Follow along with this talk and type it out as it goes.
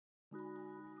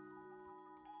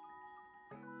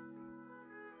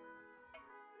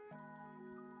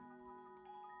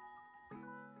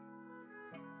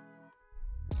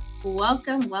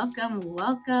Welcome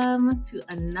to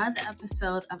another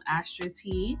episode of Astro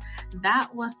T.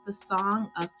 That was the song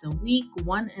of the week,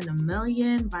 One in a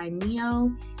Million by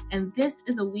Neo. And this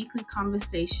is a weekly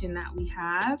conversation that we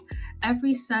have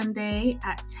every Sunday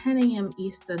at 10 a.m.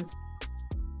 Eastern.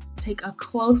 Take a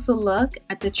closer look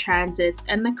at the transits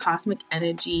and the cosmic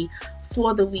energy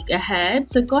for the week ahead.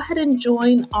 So go ahead and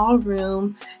join our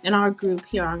room and our group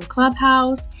here on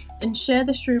Clubhouse and share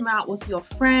the stream out with your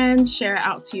friends, share it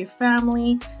out to your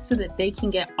family so that they can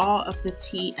get all of the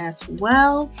tea as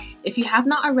well. If you have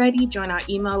not already, join our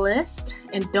email list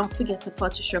and don't forget to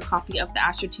purchase your copy of the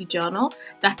Astro Tea Journal.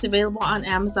 That's available on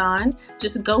Amazon.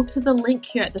 Just go to the link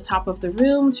here at the top of the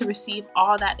room to receive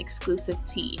all that exclusive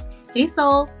tea. Hey,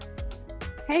 Soul.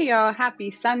 Hey y'all,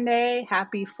 happy Sunday,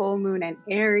 happy full moon in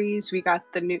Aries. We got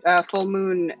the new full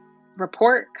moon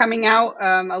report coming out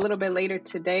a little bit later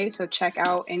today, so check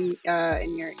out in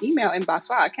your email inbox.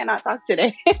 Wow, I cannot talk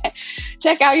today.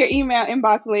 Check out your email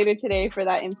inbox later today for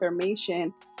that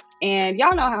information. And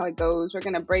y'all know how it goes. We're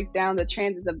going to break down the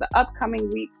transits of the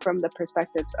upcoming week from the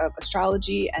perspectives of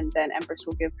astrology, and then Empress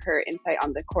will give her insight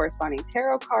on the corresponding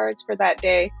tarot cards for that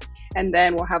day. And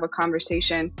then we'll have a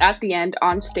conversation at the end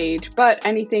on stage. But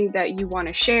anything that you want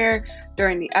to share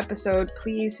during the episode,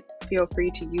 please feel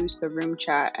free to use the room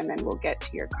chat, and then we'll get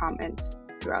to your comments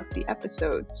throughout the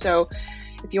episode. So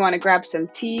if you want to grab some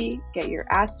tea, get your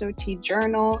Astro Tea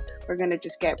Journal. We're going to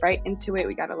just get right into it.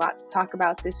 We got a lot to talk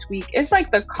about this week. It's like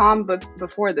the calm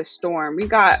before the storm. We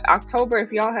got October.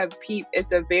 If y'all have peeped,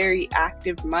 it's a very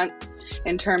active month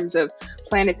in terms of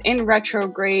planets in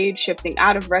retrograde, shifting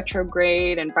out of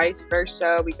retrograde, and vice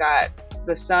versa. We got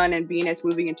the Sun and Venus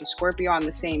moving into Scorpio on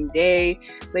the same day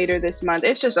later this month.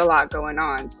 It's just a lot going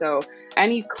on. So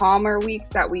any calmer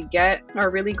weeks that we get are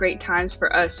really great times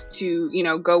for us to,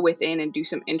 go within and do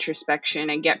some introspection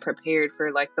and get prepared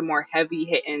for like the more heavy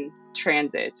hitting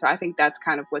transit. So I think that's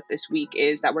kind of what this week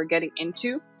is that we're getting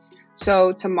into.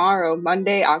 So tomorrow,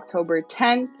 Monday, October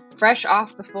 10th, fresh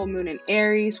off the full moon in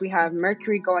Aries, we have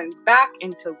Mercury going back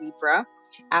into Libra.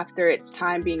 After its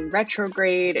time being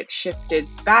retrograde, it shifted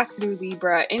back through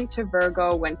Libra into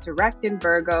Virgo, went direct in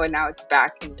Virgo, and now it's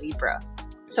back in Libra.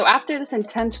 So after this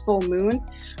intense full moon,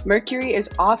 Mercury is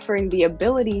offering the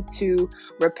ability to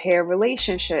repair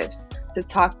relationships, to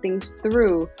talk things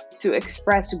through, to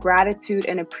express gratitude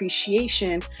and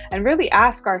appreciation, and really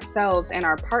ask ourselves and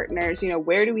our partners,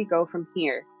 where do we go from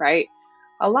here, right?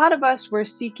 A lot of us were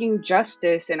seeking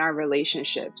justice in our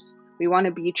relationships. We want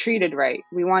to be treated right.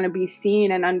 We want to be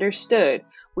seen and understood.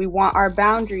 We want our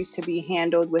boundaries to be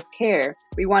handled with care.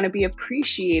 We want to be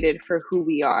appreciated for who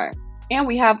we are. And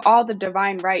we have all the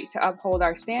divine right to uphold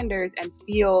our standards and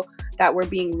feel that we're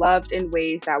being loved in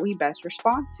ways that we best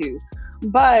respond to.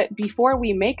 But before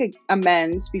we make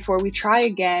amends, before we try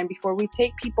again, before we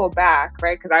take people back,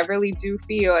 right? Because I really do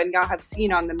feel, and y'all have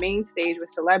seen on the main stage with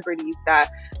celebrities,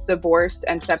 that divorce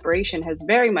and separation has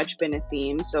very much been a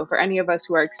theme. So for any of us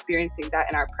who are experiencing that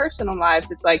in our personal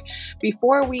lives, it's like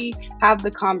before we have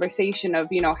the conversation of,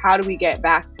 how do we get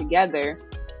back together?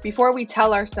 Before we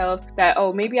tell ourselves that,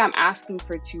 oh, maybe I'm asking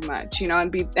for too much,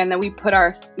 and then we put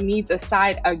our needs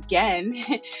aside again,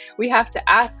 we have to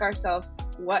ask ourselves,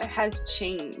 what has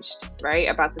changed, right,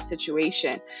 about the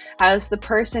situation? Has the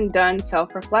person done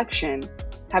self-reflection?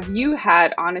 Have you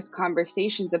had honest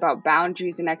conversations about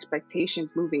boundaries and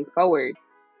expectations moving forward?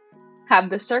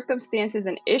 Have the circumstances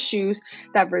and issues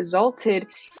that resulted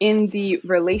in the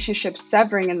relationship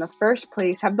severing in the first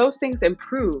place, have those things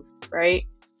improved, right?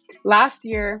 Last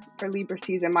year for Libra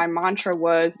season, my mantra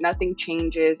was nothing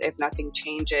changes if nothing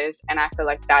changes. And I feel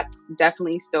like that's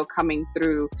definitely still coming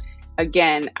through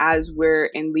again as we're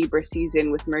in Libra season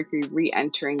with Mercury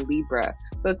re-entering Libra.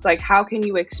 So it's like, how can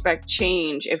you expect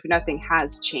change if nothing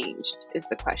has changed is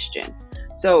the question.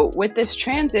 So with this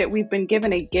transit, we've been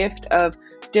given a gift of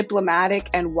diplomatic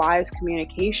and wise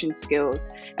communication skills,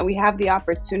 and we have the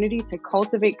opportunity to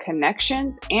cultivate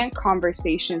connections and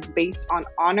conversations based on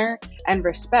honor and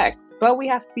respect. But we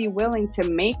have to be willing to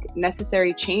make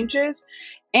necessary changes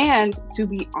and to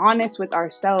be honest with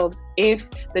ourselves if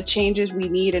the changes we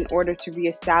need in order to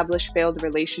reestablish failed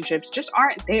relationships just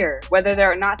aren't there, whether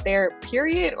they're not there,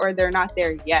 period, or they're not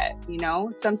there yet.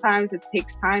 Sometimes it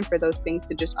takes time for those things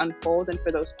to just unfold and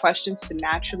for those questions to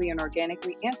naturally and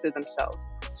organically answer themselves.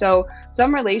 So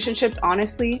some relationships,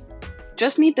 honestly,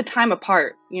 just need the time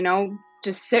apart,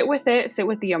 just sit with it, sit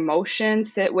with the emotion,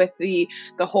 sit with the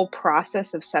whole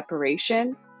process of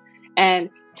separation. And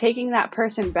taking that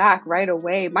person back right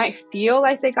away might feel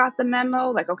like they got the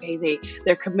memo, like, okay,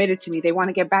 they're committed to me, they want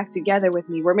to get back together with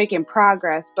me, we're making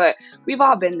progress. But we've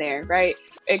all been there, right?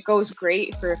 It goes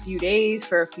great for a few days,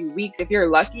 for a few weeks. If you're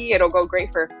lucky, it'll go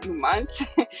great for a few months.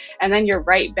 And then you're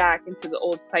right back into the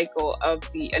old cycle of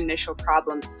the initial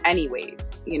problems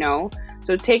anyways, you know?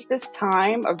 So take this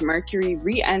time of Mercury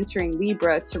re-entering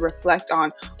Libra to reflect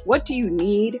on, what do you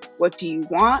need, what do you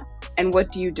want, and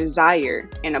what do you desire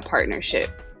in a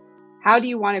partnership? How do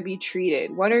you want to be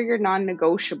treated? What are your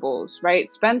non-negotiables,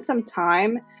 right? Spend some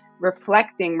time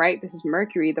reflecting, right? This is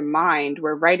Mercury, the mind.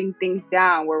 We're writing things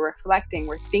down, we're reflecting,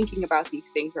 we're thinking about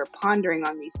these things, we're pondering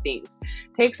on these things.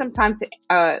 Take some time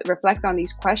to reflect on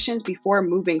these questions before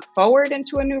moving forward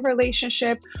into a new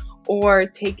relationship, or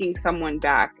taking someone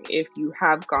back if you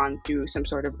have gone through some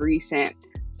sort of recent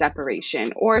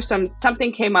separation, or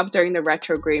something came up during the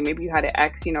retrograde. Maybe you had an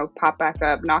ex, pop back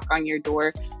up, knock on your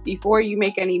door. Before you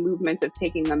make any movements of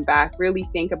taking them back, really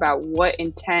think about, what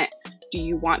intent do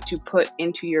you want to put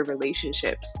into your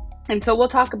relationships? And so we'll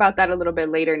talk about that a little bit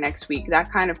later next week.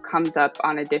 That kind of comes up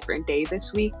on a different day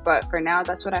this week, but for now,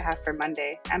 that's what I have for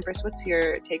Monday. Empress, what's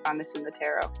your take on this in the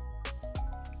tarot?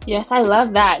 Yes, I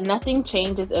love that. Nothing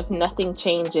changes if nothing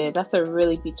changes. That's a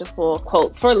really beautiful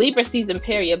quote for Libra season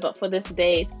period, but for this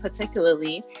day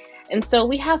particularly. And so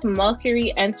we have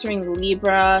Mercury entering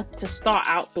Libra to start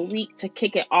out the week, to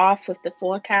kick it off with the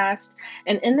forecast.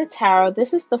 And in the tarot,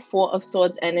 this is the Four of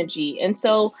Swords energy. And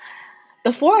so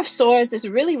the Four of Swords is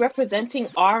really representing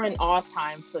R&R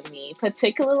time for me,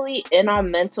 particularly in our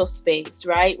mental space,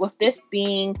 right? With this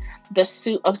being the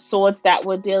suit of swords that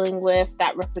we're dealing with,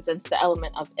 that represents the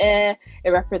element of air. It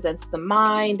represents the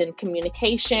mind and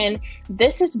communication.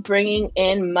 This is bringing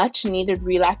in much needed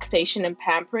relaxation and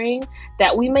pampering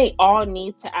that we may all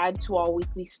need to add to our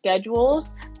weekly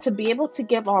schedules to be able to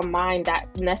give our mind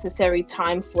that necessary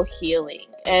time for healing.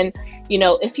 And,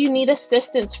 if you need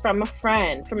assistance from a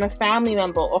friend, from a family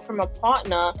member, or from a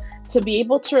partner to be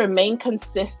able to remain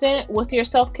consistent with your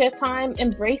self-care time,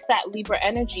 embrace that Libra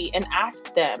energy and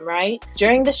ask them, right?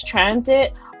 During this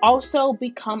transit, also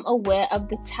become aware of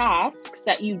the tasks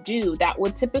that you do that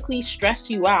would typically stress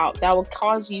you out, that would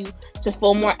cause you to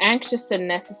feel more anxious than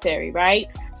necessary, right?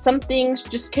 Some things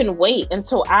just can wait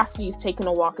until after you've taken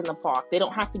a walk in the park. They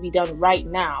don't have to be done right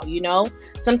now,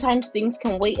 Sometimes things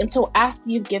can wait until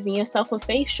after you've given yourself a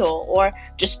facial or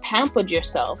just pampered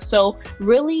yourself. So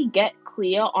really get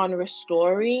clear on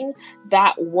restoring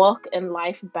that work and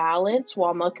life balance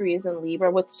while Mercury is in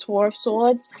Libra with Four of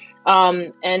Swords.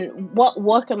 And what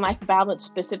work and life balance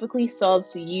specifically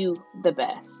serves you the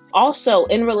best. Also,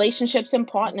 in relationships and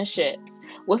partnerships,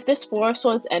 with this Four of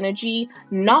Swords energy,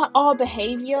 not all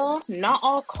behavior, not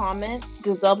all comments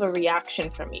deserve a reaction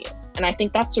from you. And I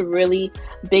think that's a really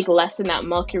big lesson that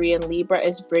Mercury and Libra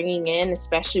is bringing in,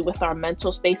 especially with our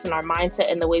mental space and our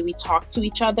mindset and the way we talk to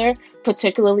each other,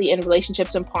 particularly in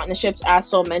relationships and partnerships, as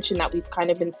Sol mentioned, that we've kind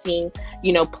of been seeing,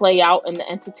 play out in the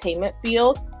entertainment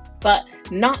field. But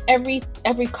not every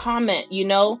comment,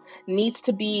 needs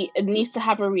to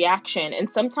have a reaction. And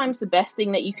sometimes the best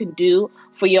thing that you can do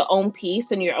for your own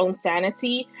peace and your own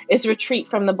sanity is retreat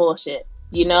from the bullshit.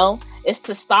 It's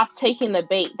to stop taking the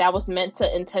bait that was meant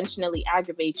to intentionally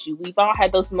aggravate you. We've all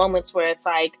had those moments where it's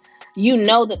like,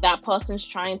 that person's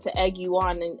trying to egg you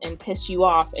on and piss you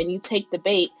off, and you take the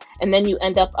bait, and then you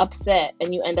end up upset,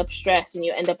 and you end up stressed, and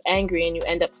you end up angry, and you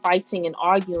end up fighting and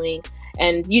arguing,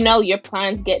 and your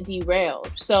plans get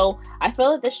derailed. So I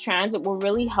feel that this transit will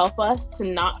really help us to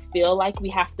not feel like we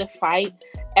have to fight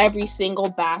every single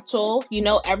battle.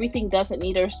 Everything doesn't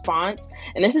need a response.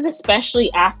 And this is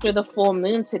especially after the full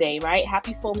moon today, right?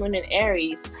 Happy full moon in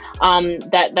Aries.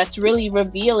 That's really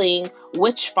revealing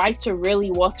which fights are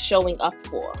really worth showing up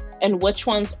for and which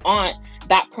ones aren't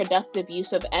that productive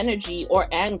use of energy or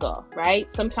anger,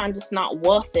 right? Sometimes it's not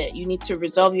worth it. You need to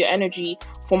reserve your energy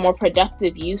for more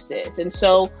productive uses. And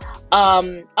so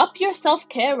up your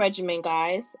self-care regimen,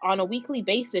 guys. On a weekly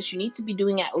basis, you need to be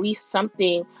doing at least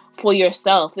something for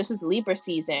yourself. This is Libra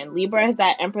season. Libra is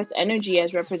that Empress energy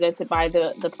as represented by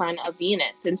the planet of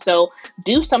Venus. And so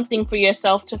do something for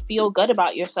yourself to feel good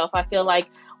about yourself. I feel like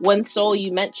when Sol,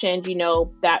 you mentioned,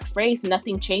 that phrase,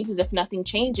 nothing changes if nothing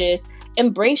changes.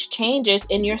 Embrace changes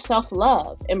in your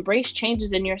self-love. Embrace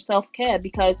changes in your self-care,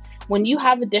 because when you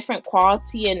have a different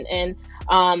quality and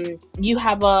you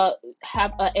have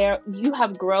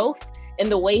growth in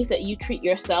the ways that you treat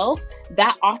yourself,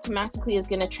 that automatically is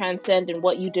going to transcend in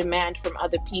what you demand from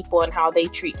other people and how they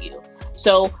treat you.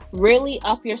 So really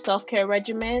up your self-care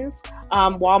regimens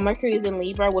while Mercury is in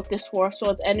Libra with this Four of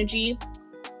Swords energy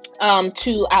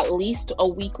to at least a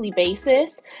weekly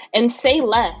basis, and say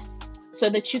less. so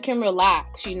that you can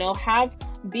relax,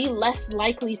 be less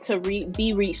likely to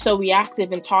be so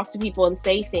reactive and talk to people and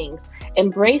say things.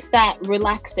 Embrace that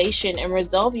relaxation and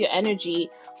reserve your energy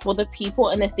for the people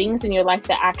and the things in your life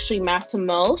that actually matter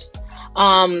most.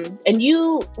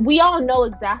 We all know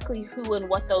exactly who and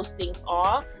what those things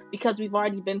are, because we've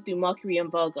already been through Mercury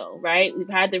and Virgo, right? We've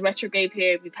had the retrograde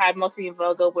period, we've had Mercury and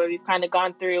Virgo, where we've kind of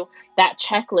gone through that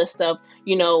checklist of,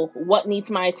 what needs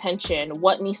my attention,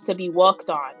 what needs to be worked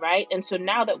on, right? And so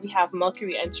now that we have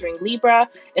Mercury entering Libra,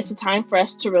 it's a time for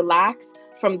us to relax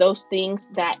from those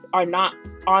things that are not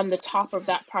on the top of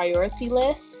that priority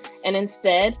list, and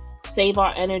instead save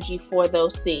our energy for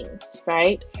those things,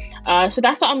 right? So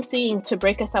that's what I'm seeing to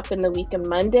break us up in the week on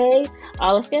Monday.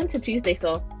 Let's get into Tuesday,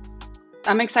 so.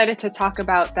 I'm excited to talk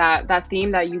about that theme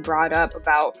that you brought up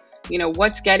about,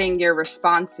 what's getting your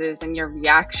responses and your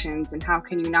reactions, and how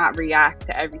can you not react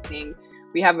to everything.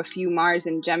 We have a few Mars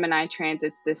and Gemini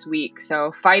transits this week,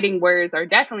 so fighting words are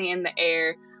definitely in the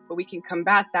air, but we can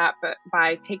combat that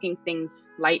by taking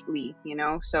things lightly,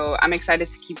 So I'm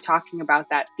excited to keep talking about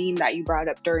that theme that you brought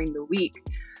up during the week.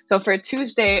 So for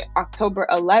Tuesday, October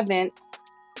 11th,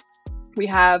 we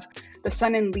have the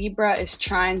Sun in Libra is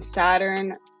trine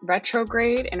Saturn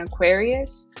retrograde in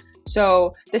Aquarius.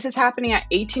 So this is happening at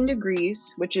 18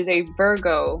 degrees, which is a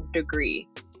Virgo degree,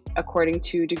 according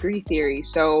to degree theory.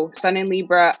 So Sun in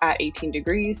Libra at 18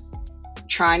 degrees,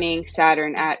 trining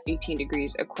Saturn at 18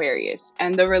 degrees Aquarius.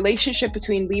 And the relationship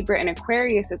between Libra and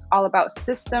Aquarius is all about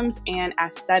systems and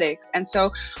aesthetics. And so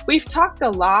we've talked a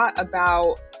lot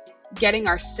about getting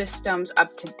our systems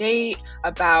up to date,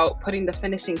 about putting the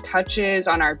finishing touches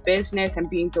on our business and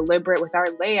being deliberate with our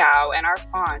layout and our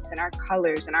fonts and our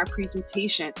colors and our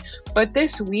presentation. But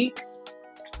this week,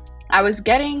 I was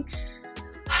getting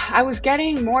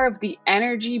more of the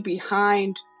energy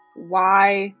behind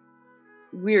why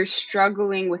we're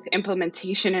struggling with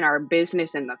implementation in our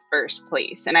business in the first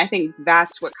place. And I think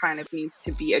that's what kind of needs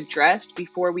to be addressed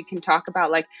before we can talk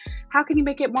about, like, how can you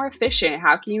make it more efficient?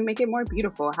 How can you make it more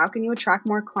beautiful? How can you attract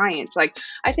more clients? Like,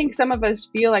 I think some of us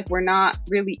feel like we're not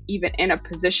really even in a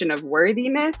position of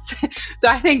worthiness. So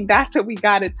I think that's what we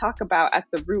got to talk about at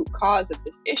the root cause of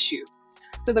this issue.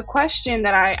 So the question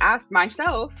that I asked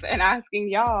myself and asking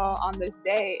y'all on this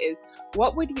day is,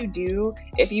 what would you do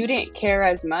if you didn't care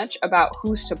as much about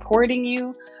who's supporting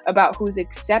you, about who's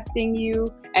accepting you,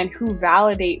 and who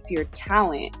validates your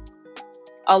talent?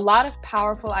 A lot of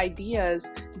powerful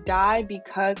ideas die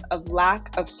because of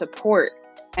lack of support.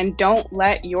 And don't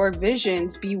let your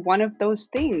visions be one of those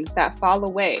things that fall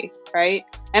away, right?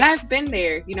 And I've been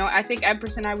there, I think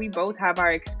Empress and I, we both have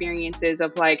our experiences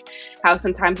of like how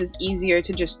sometimes it's easier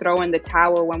to just throw in the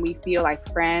towel when we feel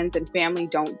like friends and family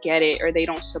don't get it, or they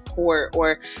don't support,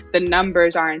 or the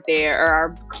numbers aren't there, or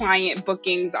our client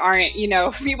bookings aren't,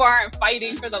 people aren't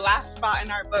fighting for the last spot in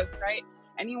our books, right?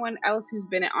 Anyone else who's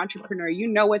been an entrepreneur,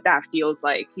 what that feels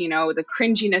like, the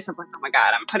cringiness of like, oh my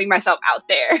God, I'm putting myself out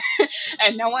there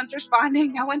and no one's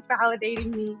responding, no one's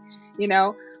validating me,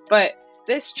 but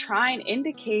this trine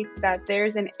indicates that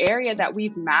there's an area that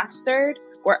we've mastered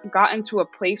or gotten to a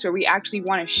place where we actually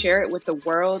want to share it with the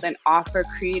world and offer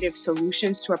creative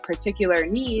solutions to a particular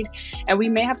need. And we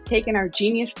may have taken our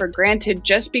genius for granted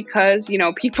just because,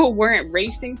 people weren't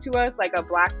racing to us like a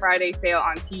Black Friday sale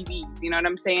on TVs, you know what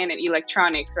I'm saying? And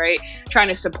electronics, right? Trying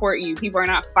to support you. People are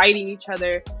not fighting each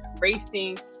other,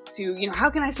 racing to,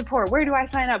 how can I support? Where do I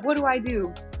sign up? What do I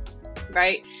do?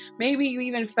 Right? Maybe you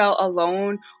even felt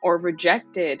alone or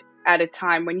rejected at a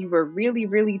time when you were really,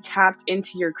 really tapped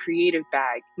into your creative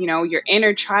bag. Your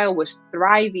inner child was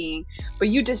thriving, but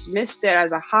you dismissed it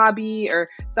as a hobby or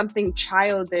something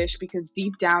childish because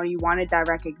deep down you wanted that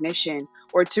recognition,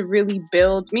 or to really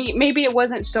build. Maybe it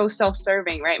wasn't so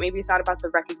self-serving, right? Maybe it's not about the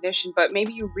recognition, but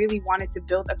maybe you really wanted to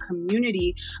build a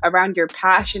community around your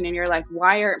passion, and you're like,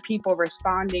 why aren't people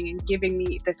responding and giving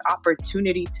me this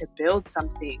opportunity to build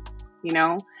something?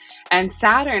 And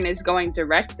Saturn is going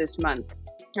direct this month.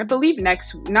 I believe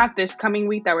not this coming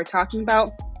week that we're talking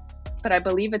about, but I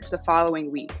believe it's the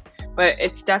following week. But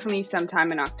it's definitely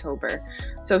sometime in October.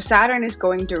 So Saturn is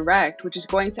going direct, which is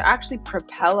going to actually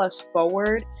propel us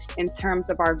forward in terms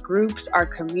of our groups, our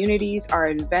communities, our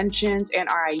inventions, and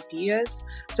our ideas.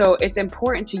 So it's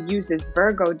important to use this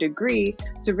Virgo degree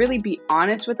to really be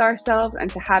honest with ourselves and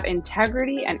to have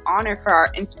integrity and honor for our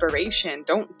inspiration.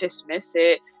 Don't dismiss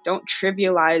it. Don't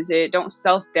trivialize it. Don't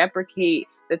self-deprecate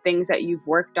the things that you've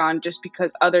worked on just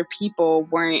because other people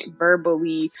weren't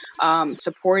verbally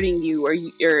supporting you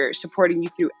or supporting you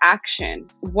through action.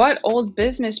 What old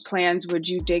business plans would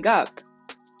you dig up?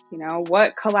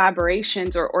 What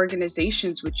collaborations or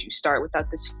organizations would you start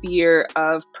without this fear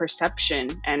of perception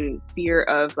and fear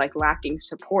of like lacking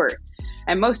support?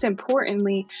 And most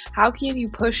importantly, how can you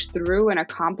push through and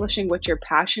accomplishing what you're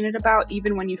passionate about,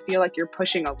 even when you feel like you're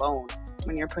pushing alone,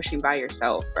 when you're pushing by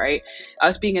yourself, right?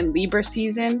 Us being in Libra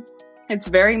season, it's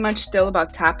very much still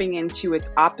about tapping into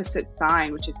its opposite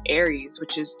sign, which is Aries,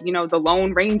 which is, the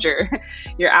Lone Ranger.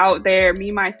 You're out there,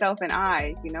 me, myself, and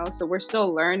I, so we're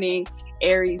still learning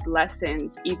Aries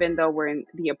lessons, even though we're in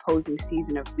the opposing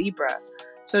season of Libra.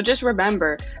 So just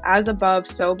remember, as above,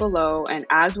 so below, and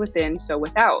as within, so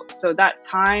without. So that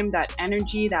time, that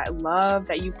energy, that love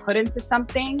that you put into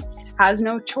something has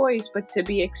no choice but to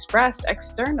be expressed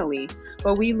externally.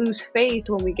 But we lose faith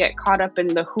when we get caught up in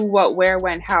the who, what, where,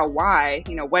 when, how, why.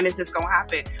 When is this going to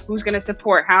happen? Who's going to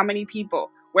support? How many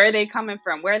people? Where are they coming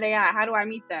from? Where are they at? How do I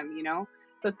meet them?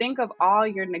 So think of all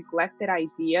your neglected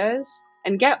ideas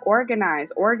and get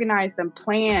organized. Organize them,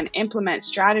 plan, implement,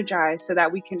 strategize so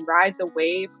that we can ride the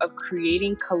wave of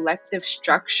creating collective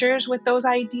structures with those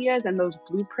ideas and those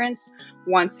blueprints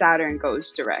once Saturn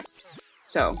goes direct.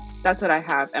 So that's what I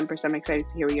have, Empress. I'm excited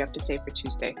to hear what you have to say for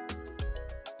Tuesday.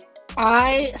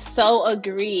 I so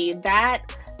agree that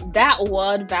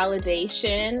word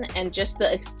validation and just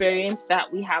the experience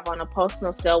that we have on a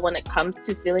personal scale when it comes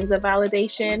to feelings of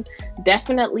validation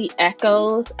definitely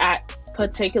echoes at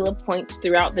particular points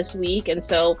throughout this week. And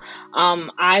so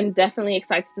I'm definitely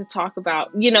excited to talk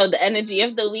about, the energy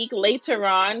of the week later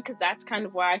on, because that's kind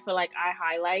of where I feel like I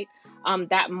highlight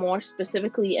that more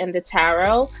specifically in the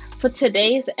tarot. For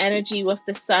today's energy with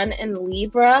the Sun in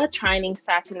Libra, trining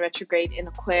Saturn retrograde in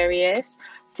Aquarius.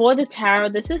 For the tarot,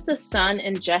 this is the Sun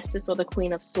in Justice or the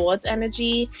Queen of Swords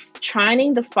energy,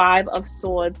 trining the Five of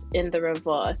Swords in the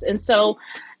reverse. And so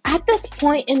at this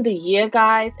point in the year,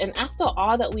 guys, and after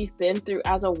all that we've been through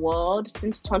as a world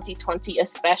since 2020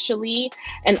 especially,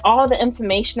 and all the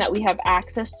information that we have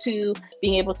access to,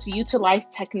 being able to utilize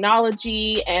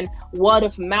technology and word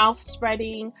of mouth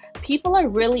spreading, people are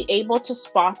really able to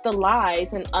spot the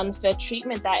lies and unfair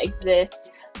treatment that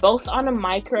exists both on a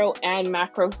micro and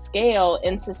macro scale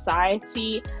in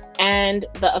society and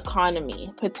the economy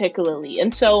particularly.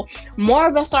 And so more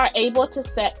of us are able to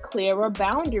set clearer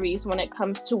boundaries when it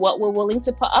comes to what we're willing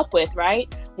to put up with,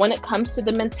 right? When it comes to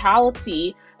the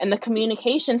mentality and the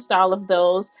communication style of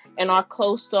those in our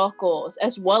close circles,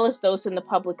 as well as those in the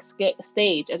public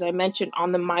stage, as I mentioned,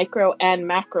 on the micro and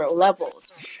macro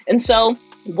levels. And so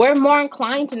we're more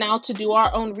inclined now to do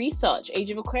our own research,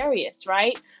 Age of Aquarius,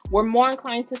 right? We're more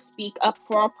inclined to speak up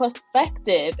for our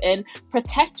perspective and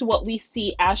protect what we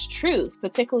see as truth,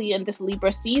 particularly in this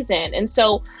Libra season. And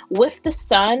so with the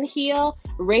Sun here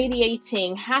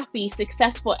radiating happy,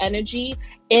 successful energy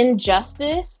in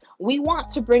justice, we want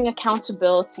to bring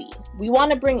accountability. We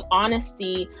want to bring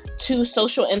honesty to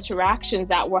social interactions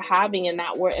that we're having and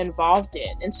that we're involved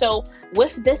in. And so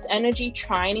with this energy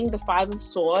trining the Five of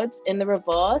Swords in the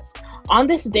reverse, on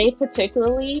this day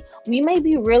particularly, we may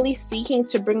be really seeking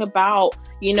to bring about,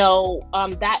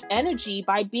 that energy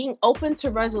by being open to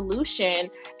resolution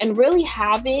and really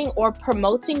having or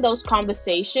promoting those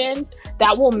conversations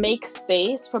that will make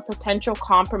space for potential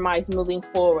compromise moving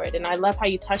forward. And I love how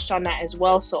you touched on that as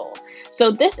well, Soul.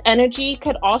 So this energy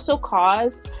could also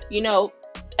cause,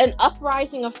 an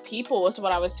uprising of people is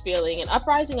what I was feeling, an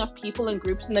uprising of people and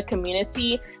groups in the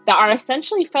community that are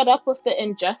essentially fed up with the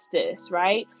injustice,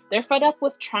 right? They're fed up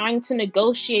with trying to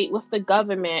negotiate with the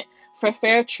government for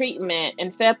fair treatment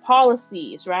and fair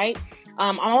policies, right?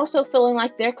 I'm also feeling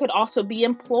like there could also be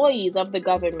employees of the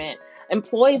government,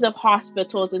 employees of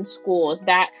hospitals and schools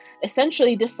that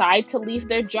essentially decide to leave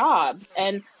their jobs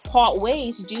and part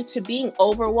ways due to being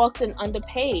overworked and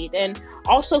underpaid, and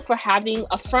also for having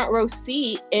a front row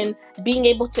seat in being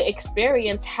able to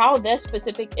experience how their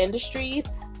specific industries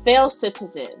fail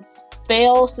citizens,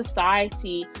 fail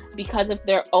society because of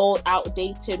their old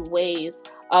outdated ways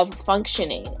of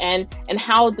functioning, and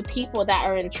how the people that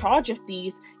are in charge of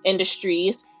these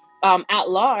industries at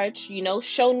large,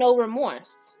 show no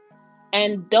remorse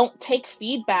and don't take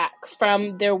feedback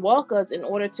from their workers in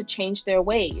order to change their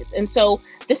ways. And so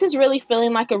this is really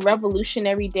feeling like a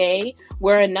revolutionary day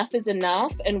where enough is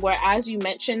enough, and where, as you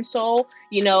mentioned, Soul,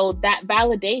 that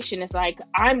validation is like,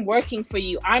 I'm working for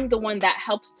you. I'm the one that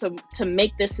helps to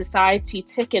make this society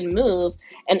tick and move,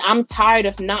 and I'm tired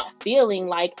of not feeling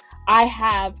like I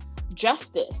have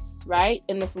justice, right,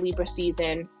 in this Libra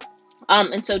season.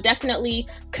 And so definitely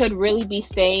could really be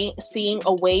seeing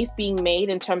a wave being made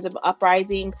in terms of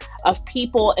uprising of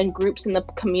people and groups in the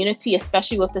community,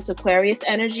 especially with this Aquarius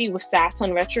energy with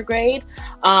Saturn retrograde,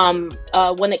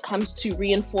 when it comes to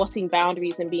reinforcing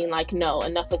boundaries and being like, no,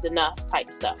 enough is enough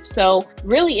type stuff. So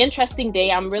really interesting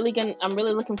day. I'm really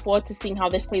looking forward to seeing how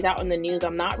this plays out in the news.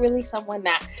 I'm not really someone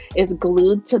that is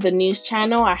glued to the news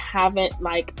channel. I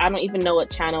don't even know what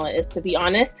channel it is, to be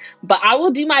honest, but I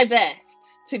will do my best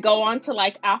to go on to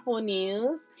like Apple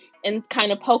News and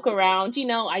kind of poke around.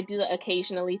 I do that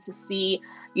occasionally to see,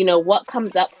 what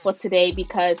comes up for today,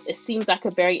 because it seems like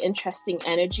a very interesting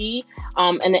energy,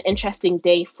 and an interesting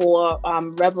day for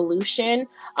revolution,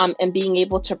 and being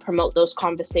able to promote those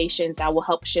conversations that will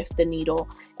help shift the needle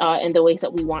in the ways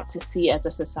that we want to see as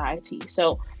a society.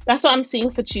 So that's what I'm seeing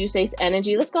for Tuesday's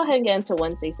energy. Let's go ahead and get into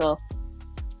Wednesday. So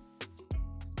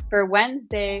for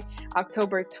Wednesday,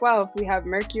 October 12th, we have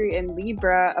Mercury in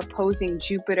Libra opposing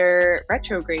Jupiter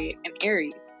retrograde in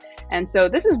Aries. And so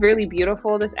this is really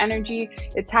beautiful, this energy.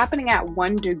 It's happening at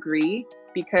 1 degree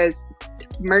because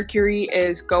Mercury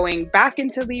is going back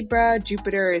into Libra.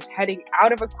 Jupiter is heading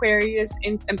out of Aquarius.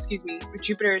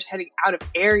 Jupiter is heading out of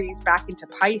Aries back into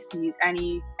Pisces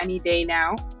any day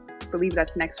now. I believe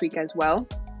that's next week as well.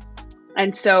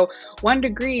 And so 1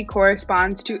 degree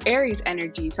corresponds to Aries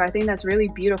energy. So I think that's really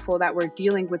beautiful that we're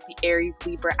dealing with the Aries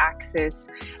Libra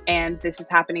axis, and this is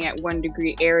happening at 1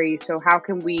 degree Aries. So how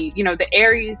can we, the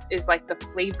Aries is like the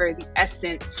flavor, the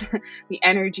essence, the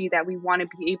energy that we want to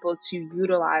be able to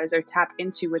utilize or tap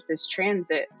into with this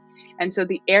transit. And so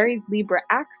the Aries Libra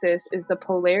axis is the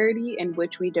polarity in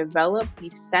which we develop the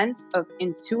sense of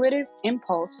intuitive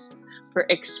impulse for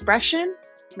expression,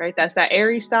 right? That's that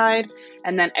Aries side.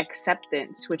 And then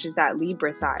acceptance, which is that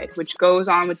Libra side, which goes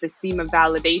on with this theme of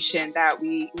validation that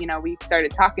we started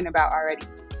talking about already.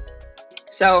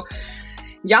 So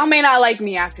y'all may not like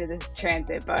me after this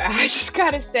transit, but I just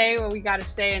got to say what we got to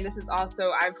say. And this is also,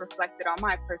 I've reflected on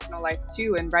my personal life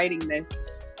too in writing this.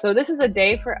 So this is a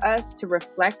day for us to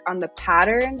reflect on the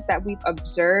patterns that we've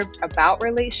observed about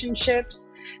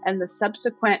relationships and the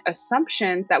subsequent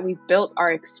assumptions that we've built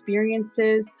our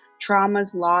experiences,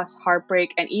 traumas, loss,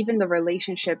 heartbreak, and even the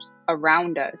relationships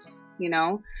around us.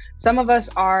 Some of us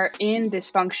are in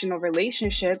dysfunctional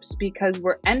relationships because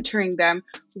we're entering them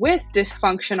with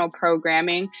dysfunctional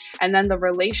programming, and then the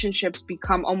relationships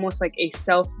become almost like a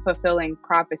self-fulfilling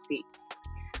prophecy.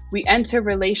 We enter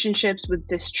relationships with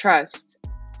distrust.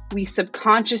 We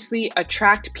subconsciously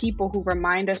attract people who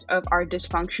remind us of our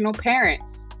dysfunctional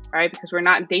parents, right? Because we're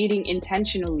not dating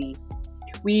intentionally.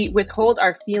 We withhold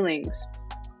our feelings.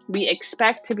 We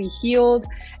expect to be healed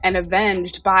and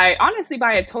avenged by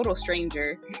a total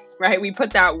stranger, right? We put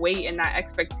that weight and that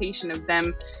expectation of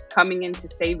them coming in to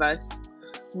save us.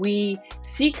 We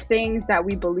seek things that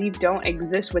we believe don't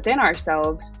exist within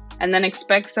ourselves and then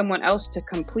expect someone else to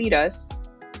complete us.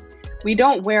 We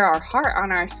don't wear our heart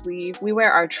on our sleeve. We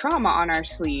wear our trauma on our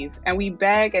sleeve, and we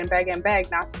beg and beg and beg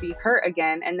not to be hurt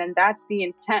again. And then that's the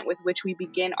intent with which we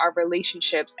begin our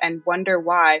relationships and wonder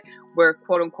why we're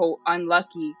quote unquote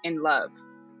unlucky in love.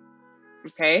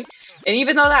 Okay. And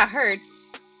even though that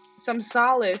hurts, some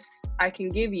solace I can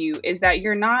give you is that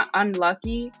you're not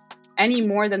unlucky any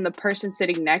more than the person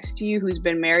sitting next to you who's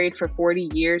been married for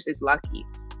 40 years is lucky.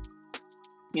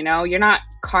 You're not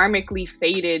karmically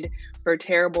fated for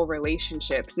terrible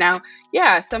relationships. Now,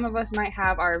 yeah, some of us might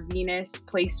have our Venus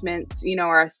placements,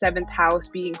 our 7th house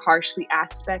being harshly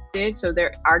aspected. So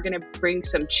there are going to bring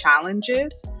some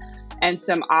challenges and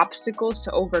some obstacles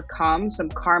to overcome, some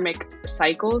karmic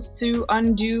cycles to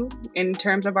undo in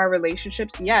terms of our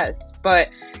relationships. Yes, but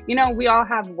we all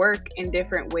have work in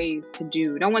different ways to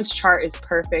do. No one's chart is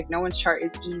perfect. No one's chart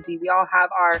is easy. We all have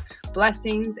our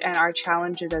blessings and our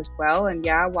challenges as well. And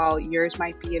yeah, while yours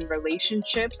might be in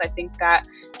relationships, I think that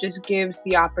just gives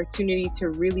the opportunity to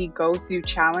really go through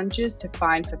challenges to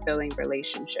find fulfilling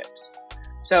relationships.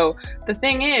 So the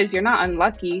thing is, you're not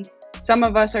unlucky. Some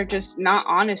of us are just not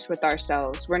honest with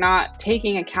ourselves. We're not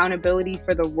taking accountability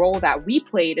for the role that we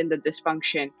played in the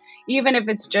dysfunction, even if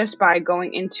it's just by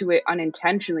going into it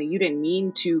unintentionally. You didn't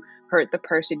mean to hurt the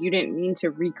person. You didn't mean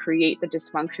to recreate the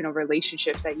dysfunctional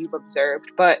relationships that you've observed,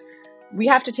 but we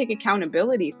have to take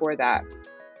accountability for that,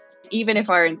 even if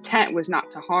our intent was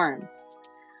not to harm.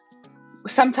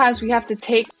 Sometimes we have to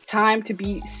take time to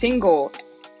be single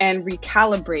and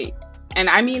recalibrate. And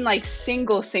I mean like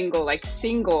single,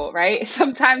 right?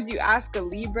 Sometimes you ask a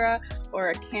Libra or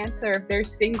a Cancer if they're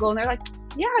single and they're like,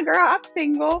 yeah, girl, I'm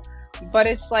single. But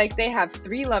it's like they have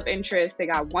 3 love interests. They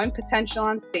got 1 potential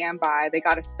on standby. They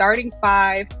got a starting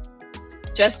 5.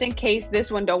 just in case this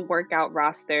one don't work out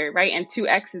roster, right? And two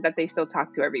exes that they still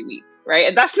talk to every week, right?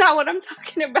 And that's not what I'm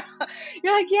talking about.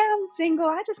 You're like, yeah, I'm single.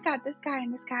 I just got this guy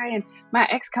and my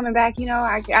ex coming back,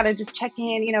 I gotta just check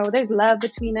in, there's love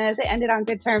between us. It ended on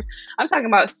good terms. I'm talking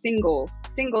about single,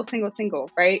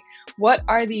 right? What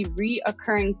are the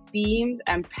reoccurring themes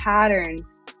and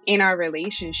patterns in our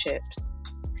relationships?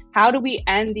 How do we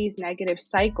end these negative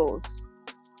cycles?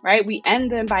 Right? We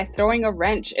end them by throwing a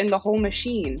wrench in the whole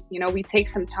machine. We take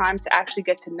some time to actually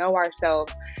get to know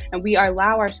ourselves, and we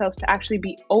allow ourselves to actually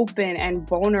be open and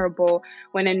vulnerable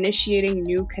when initiating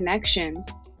new connections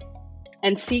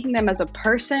and seeing them as a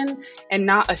person and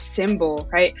not a symbol,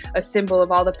 right? A symbol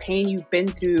of all the pain you've been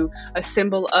through, a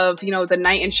symbol of, the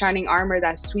knight in shining armor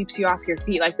that sweeps you off your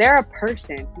feet. Like, they're a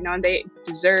person, and they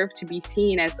deserve to be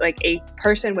seen as like a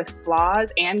person with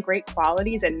flaws and great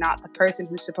qualities, and not the person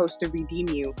who's supposed to redeem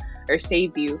you or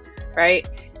save you, right?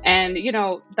 And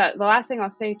the last thing I'll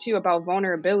say too about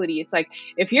vulnerability, it's like,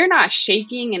 if you're not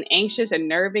shaking and anxious and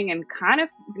nervous and kind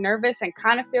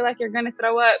of feel like you're going to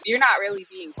throw up, you're not really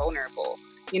being vulnerable.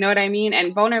 You know what I mean?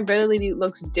 And vulnerability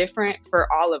looks different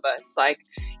for all of us. Like,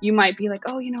 you might be like,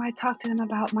 oh, I talked to them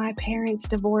about my parents'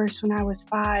 divorce when I was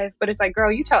 5. But it's like,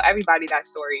 girl, you tell everybody that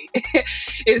story.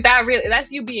 Is that really,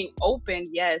 that's you being open?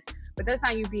 Yes. But that's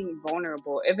not you being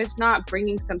vulnerable. If it's not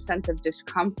bringing some sense of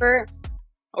discomfort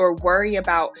or worry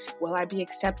about, will I be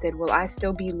accepted? Will I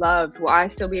still be loved? Will I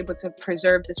still be able to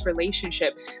preserve this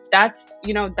relationship? That's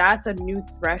a new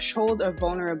threshold of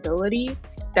vulnerability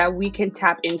that we can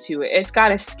tap into. It's got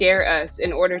to scare us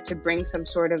in order to bring some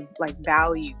sort of like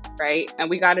value, right? And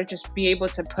we got to just be able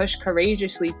to push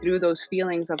courageously through those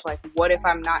feelings of like, what if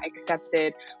I'm not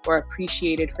accepted or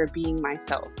appreciated for being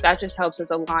myself? That just helps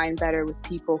us align better with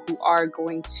people who are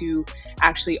going to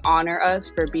actually honor us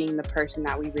for being the person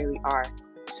that we really are.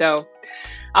 So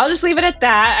I'll just leave it at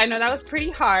that. I know that was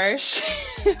pretty harsh,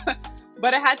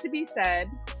 but it had to be said.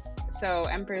 So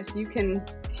Empress, you can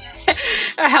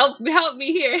help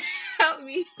me here. Help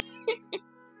me.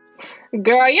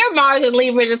 Girl, your Mars and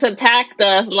Libra just attacked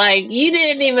us. Like, you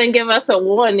didn't even give us a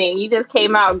warning. You just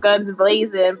came out guns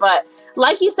blazing. But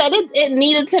like you said, it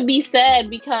needed to be said,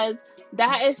 because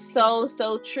that is so,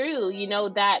 so true.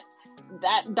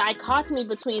 That dichotomy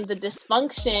between the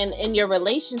dysfunction in your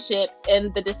relationships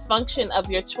and the dysfunction of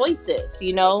your choices,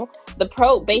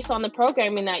 based on the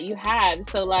programming that you had.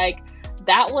 So like,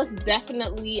 that was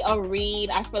definitely a read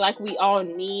I feel like we all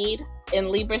need in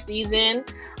Libra season.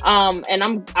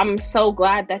 And I'm so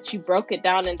glad that you broke it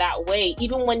down in that way,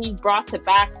 even when you brought it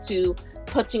back to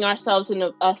putting ourselves in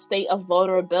a state of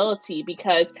vulnerability,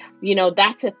 because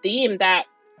that's a theme that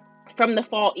from the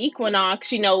fall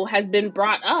equinox, has been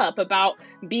brought up about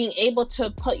being able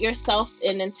to put yourself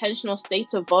in intentional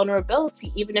states of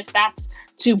vulnerability, even if that's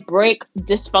to break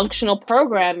dysfunctional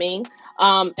programming,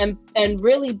 and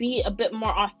really be a bit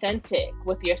more authentic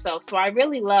with yourself. So I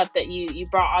really love that you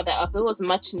brought all that up. It was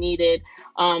much needed.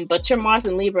 But your Mars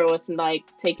and Libra was like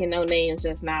taking no names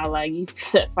just now. Like, you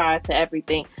set fire to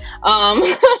everything.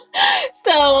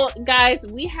 So guys,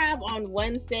 we have on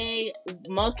Wednesday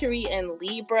Mercury and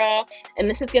Libra, and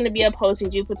this is going to be opposing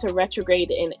Jupiter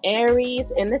retrograde in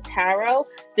Aries in the tarot.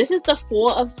 This is the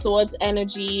Four of Swords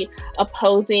energy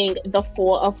opposing the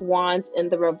Four of Wands in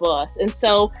the reverse. And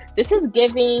so this is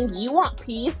giving, you want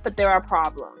peace, but there are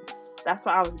problems. That's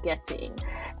what I was getting.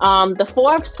 The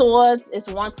Four of Swords is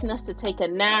wanting us to take a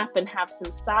nap and have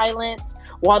some silence,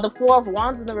 while the Four of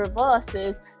Wands in the reverse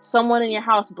is someone in your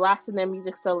house blasting their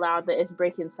music so loud that it's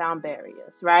breaking sound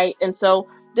barriers, right? And so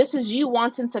this is you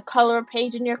wanting to color a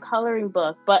page in your coloring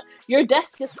book, but your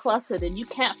desk is cluttered and you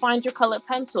can't find your colored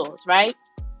pencils, right?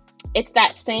 It's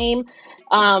that same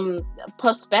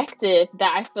perspective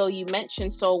that I feel you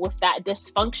mentioned, so with that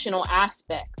dysfunctional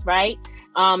aspect, right?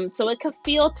 So it could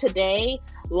feel today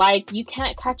like you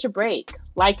can't catch a break,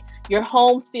 like your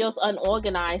home feels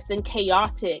unorganized and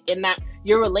chaotic, and that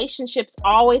your relationships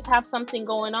always have something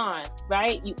going on,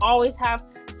 right? You always have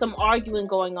some arguing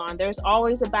going on. There's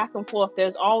always a back and forth.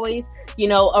 There's always,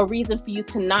 a reason for you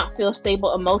to not feel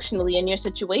stable emotionally in your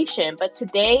situation. But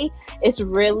today it's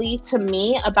really, to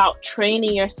me, about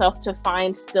training yourself to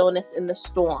find stillness in the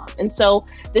storm. And so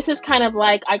this is kind of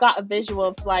like, I got a visual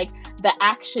of like the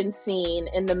action scene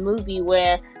in the movie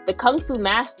where the Kung Fu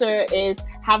master is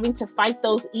having to fight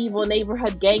those evil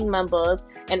neighborhood gang members.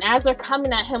 And as they're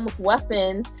coming at him with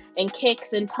weapons and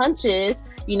kicks and punches,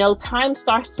 time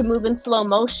starts to move in slow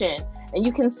motion. And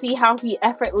you can see how he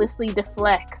effortlessly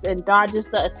deflects and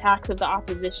dodges the attacks of the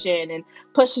opposition and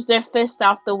pushes their fist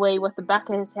out the way with the back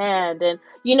of his hand and,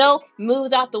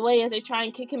 moves out the way as they try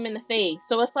and kick him in the face.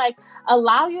 So it's like,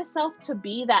 allow yourself to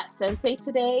be that sensei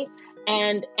today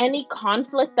And any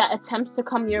conflict that attempts to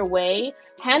come your way,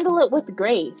 handle it with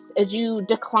grace as you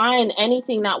decline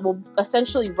anything that will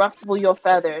essentially ruffle your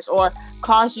feathers or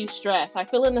cause you stress. I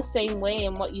feel in the same way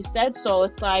in what you said. So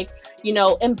it's like,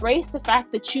 embrace the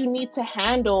fact that you need to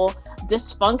handle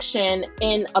dysfunction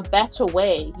in a better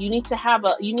way. You need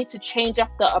to change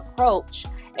up the approach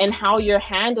and how you're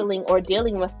handling or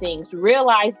dealing with things.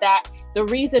 Realize that the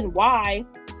reason why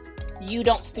you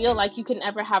don't feel like you can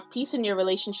ever have peace in your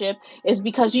relationship is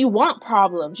because you want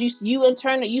problems.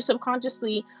 You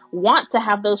subconsciously want to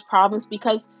have those problems,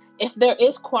 because if there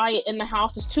is quiet in the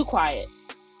house, it's too quiet.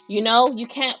 You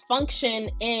can't function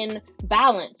in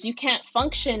balance. You can't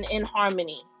function in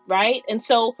harmony, right? And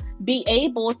so be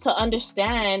able to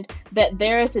understand that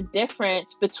there is a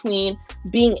difference between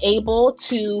being able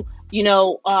to,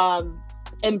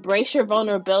 embrace your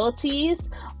vulnerabilities,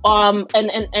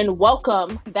 and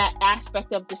welcome that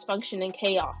aspect of dysfunction and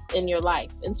chaos in your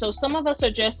life. And so some of us are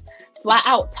just flat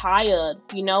out tired,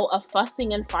 of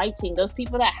fussing and fighting. Those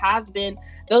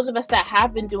of us that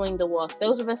have been doing the work,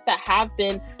 those of us that have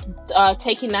been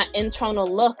taking that internal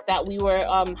look that we were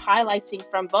highlighting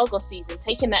from Virgo season,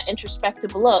 taking that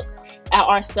introspective look at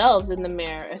ourselves in the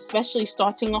mirror, especially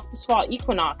starting off this fall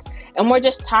equinox. And we're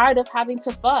just tired of having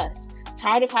to fuss,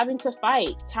 tired of having to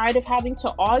fight, tired of having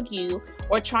to argue,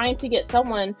 or trying to get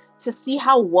someone to see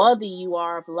how worthy you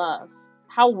are of love,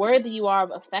 how worthy you are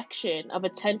of affection, of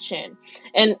attention.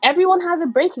 And everyone has a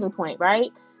breaking point, right?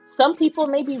 Some people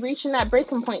may be reaching that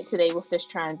breaking point today with this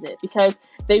transit because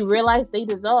they realize they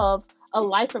deserve a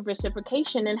life of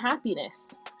reciprocation and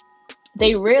happiness.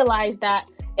 They realize that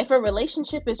if a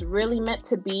relationship is really meant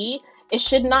to be, it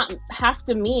should not have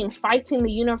to mean fighting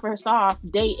the universe off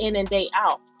day in and day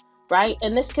out. Right?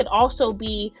 And this could also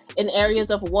be in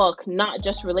areas of work, not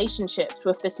just relationships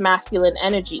with this masculine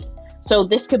energy. So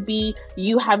this could be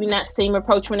you having that same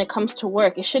approach when it comes to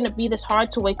work. It shouldn't be this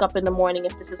hard to wake up in the morning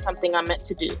if this is something I'm meant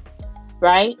to do,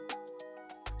 right?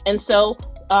 And so,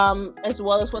 as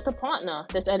well as with a partner,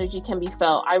 this energy can be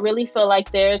felt. I really feel like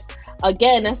there's,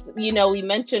 again, as we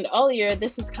mentioned earlier,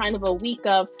 this is kind of a week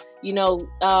of,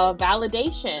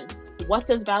 validation. What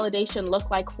does validation look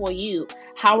like for you?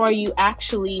 How are you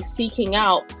actually seeking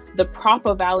out the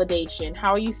proper validation?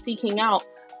 How are you seeking out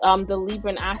the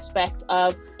Libran aspect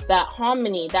of that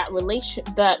harmony, that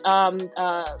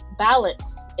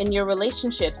balance in your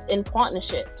relationships, in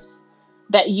partnerships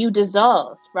that you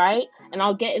deserve, right? And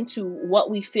I'll get into what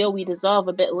we feel we deserve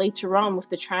a bit later on with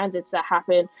the transits that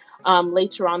happen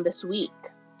later on this week.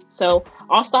 So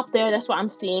I'll stop there. That's what I'm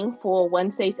seeing for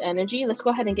Wednesday's energy. Let's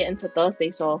go ahead and get into Thursday,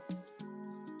 Sol.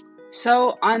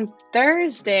 So on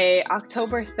Thursday,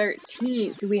 October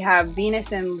 13th, we have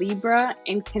Venus in Libra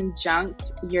in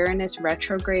conjunct Uranus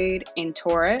retrograde in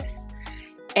Taurus.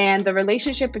 And the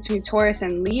relationship between Taurus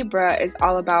and Libra is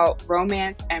all about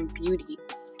romance and beauty.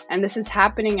 And this is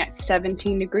happening at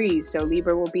 17 degrees. So Venus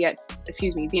will be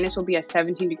at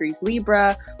 17 degrees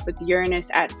Libra, with Uranus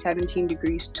at 17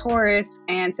 degrees Taurus,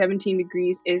 and 17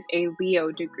 degrees is a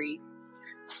Leo degree.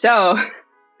 So,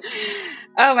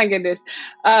 oh my goodness.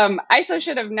 ISO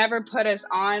should have never put us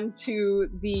on to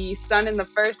the sun in the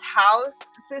first house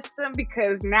system,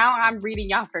 because now I'm reading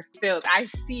y'all for filth. I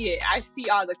see it. I see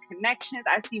all the connections.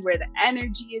 I see where the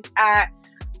energy is at.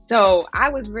 So I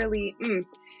was really,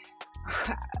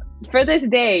 for this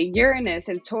day, Uranus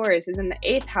in Taurus is in the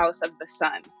 8th house of the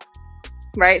sun,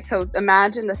 right? So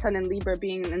imagine the sun in Libra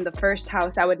being in the first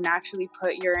house. I would naturally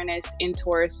put Uranus in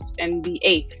Taurus in the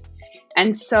 8th.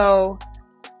 And so,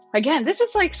 again, this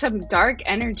is like some dark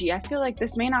energy. I feel like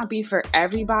this may not be for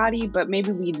everybody, but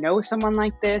maybe we know someone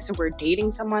like this, or we're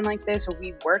dating someone like this, or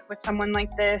we work with someone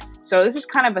like this. So this is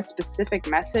kind of a specific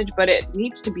message, but it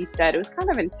needs to be said. It was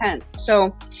kind of intense.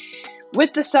 So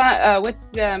with the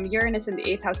sun, Uranus in the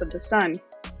 8th house of the sun,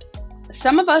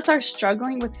 some of us are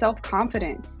struggling with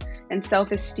self-confidence and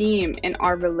self-esteem in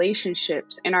our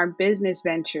relationships, in our business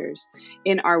ventures,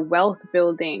 in our wealth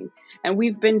building. And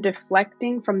we've been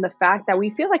deflecting from the fact that we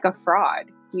feel like a fraud,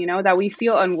 that we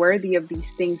feel unworthy of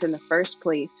these things in the first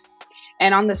place.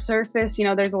 And on the surface,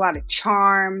 there's a lot of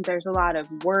charm, there's a lot of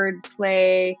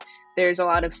wordplay, there's a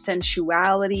lot of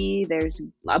sensuality, there's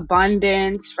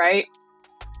abundance, right?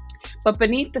 But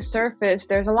beneath the surface,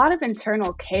 there's a lot of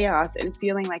internal chaos and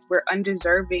feeling like we're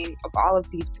undeserving of all of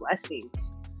these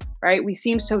blessings, right? We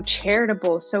seem so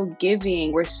charitable, so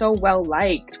giving, we're so well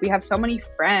liked, we have so many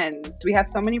friends, we have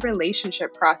so many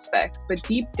relationship prospects, but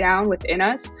deep down within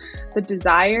us, the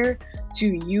desire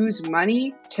to use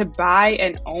money to buy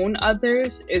and own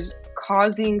others is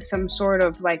causing some sort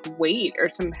of like weight or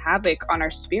some havoc on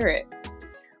our spirit.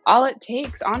 All it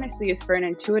takes, honestly, is for an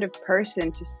intuitive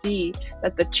person to see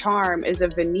that the charm is a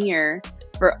veneer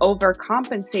for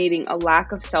overcompensating a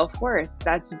lack of self-worth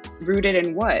that's rooted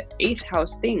in what? Eighth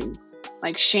house things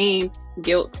like shame,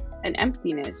 guilt, and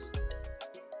emptiness.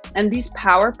 And these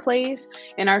power plays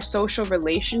in our social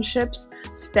relationships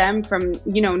stem from,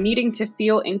 needing to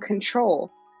feel in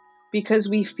control because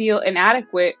we feel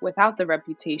inadequate without the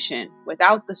reputation,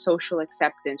 without the social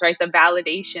acceptance, right? The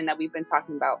validation that we've been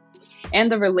talking about, and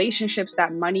the relationships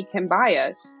that money can buy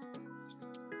us.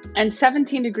 And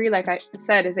 17 degree, like I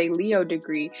said, is a Leo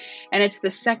degree, and it's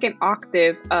the second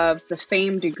octave of the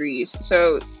fame degrees.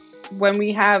 So when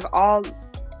we have all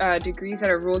degrees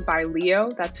that are ruled by Leo,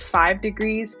 that's 5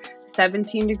 degrees,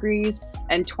 17 degrees,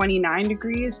 and 29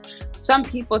 degrees. Some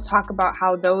people talk about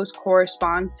how those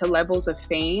correspond to levels of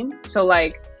fame. So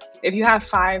like if you have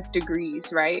 5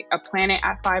 degrees, right? A planet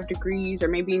at 5 degrees, or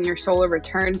maybe in your solar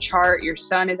return chart, your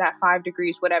sun is at 5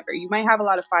 degrees, whatever. You might have a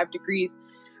lot of 5 degrees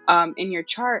in your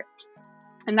chart.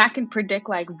 And that can predict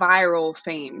like viral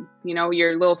fame,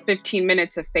 your little 15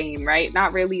 minutes of fame, right?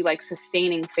 Not really like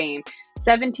sustaining fame.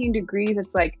 17 degrees,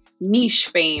 it's like niche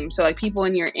fame. So like people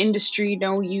in your industry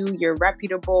know you, you're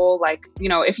reputable, like,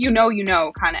 if you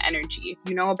know kind of energy. If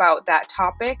you know about that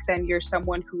topic, then you're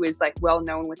someone who is like well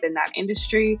known within that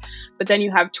industry. But then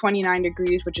you have 29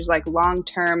 degrees, which is like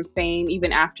long-term fame.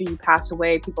 Even after you pass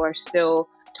away, people are still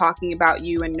talking about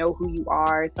you and know who you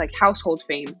are. It's like household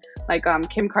fame. Like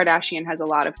Kim Kardashian has a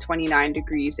lot of 29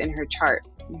 degrees in her chart,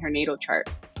 in her natal chart.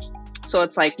 So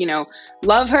it's like,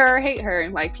 love her or hate her,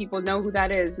 and like people know who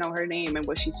that is, know her name and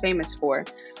what she's famous for.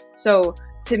 So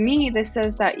to me, this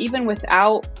says that even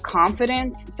without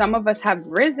confidence, some of us have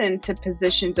risen to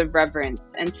positions of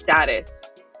reverence and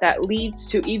status that leads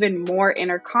to even more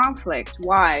inner conflict.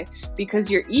 Why? Because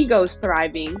your ego's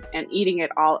thriving and eating it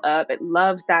all up. It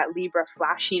loves that Libra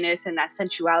flashiness and that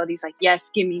sensuality. It's like, yes,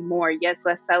 give me more. Yes,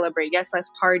 let's celebrate. Yes, let's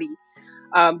party.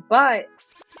 But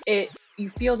you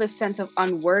feel this sense of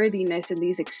unworthiness in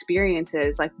these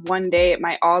experiences. Like one day it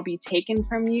might all be taken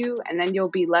from you, and then you'll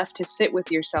be left to sit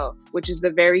with yourself, which is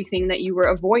the very thing that you were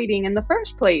avoiding in the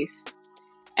first place.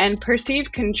 And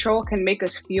perceived control can make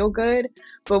us feel good,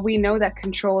 but we know that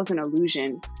control is an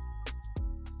illusion.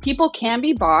 People can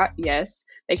be bought, yes.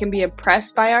 They can be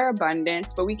oppressed by our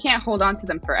abundance, but we can't hold on to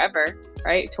them forever,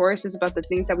 right? Taurus is about the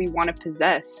things that we want to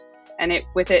possess. And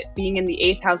with it being in the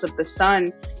 8th house of the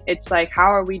sun, it's like, how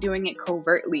are we doing it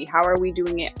covertly? How are we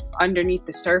doing it underneath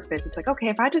the surface? It's like, okay,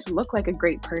 if I just look like a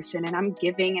great person and I'm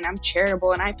giving and I'm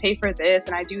charitable and I pay for this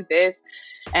and I do this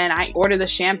and I order the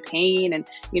champagne and,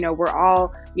 we're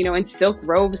all, in silk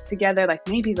robes together, like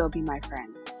maybe they'll be my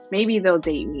friends. Maybe they'll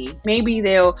date me. Maybe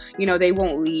they'll, they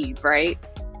won't leave, right?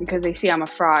 Because they see I'm a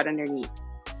fraud underneath.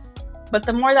 But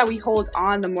the more that we hold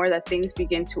on, the more that things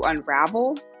begin to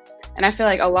unravel. And I feel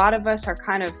like a lot of us are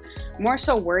kind of more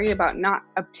so worried about not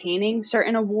obtaining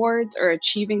certain awards or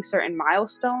achieving certain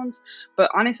milestones. But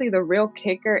honestly, the real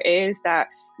kicker is that,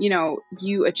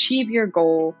 you achieve your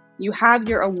goal, you have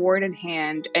your award in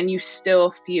hand, and you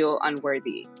still feel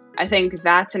unworthy. I think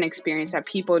that's an experience that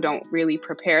people don't really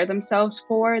prepare themselves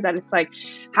for, that it's like,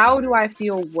 how do I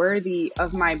feel worthy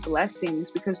of my blessings?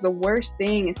 Because the worst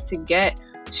thing is to get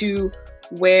to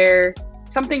where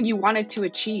something you wanted to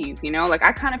achieve, like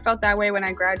I kind of felt that way when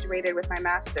I graduated with my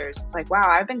master's. It's like, wow,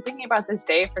 I've been thinking about this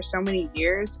day for so many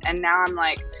years, and now I'm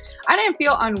like, I didn't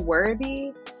feel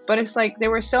unworthy, but it's like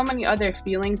there were so many other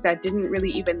feelings that didn't really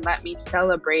even let me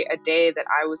celebrate a day that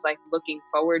I was like looking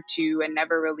forward to and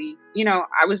never really,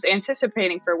 I was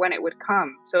anticipating for when it would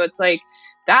come. So it's like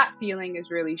that feeling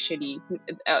is really shitty.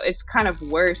 It's kind of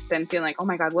worse than feeling like, oh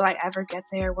my God, will I ever get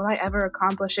there? Will I ever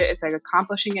accomplish it? It's like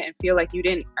accomplishing it and feel like you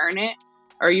didn't earn it,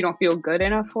 or you don't feel good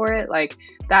enough for it. Like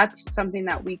that's something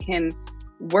that we can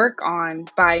work on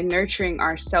by nurturing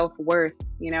our self-worth,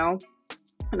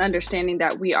 and understanding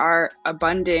that we are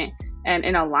abundant and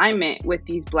in alignment with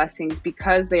these blessings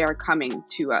because they are coming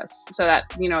to us. So that,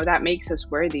 that makes us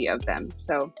worthy of them.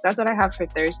 So that's what I have for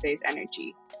Thursday's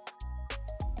energy.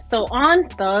 So on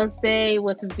Thursday,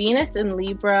 with Venus in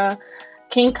Libra,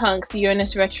 Quincunx,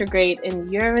 Uranus retrograde in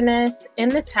Uranus in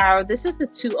the Tarot, this is the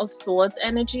 2 of Swords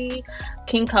energy.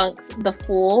 Quincunx, the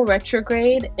Fool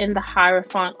retrograde in the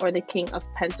Hierophant, or the King of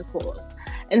Pentacles.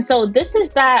 And so this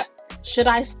is that should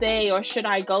I stay or should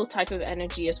I go type of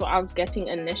energy is what I was getting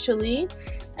initially.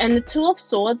 And the 2 of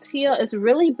Swords here is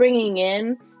really bringing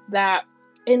in that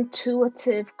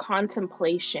intuitive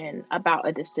contemplation about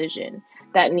a decision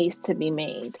that needs to be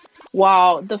made.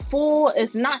 While the Fool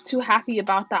is not too happy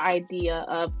about the idea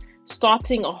of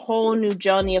starting a whole new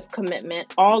journey of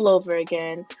commitment all over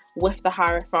again with the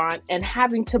Hierophant and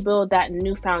having to build that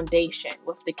new foundation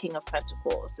with the King of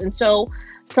Pentacles. And so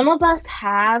some of us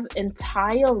have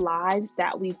entire lives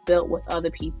that we've built with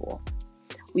other people.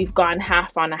 We've gone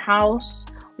half on a house,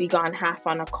 we've gone half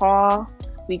on a car,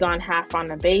 we've gone half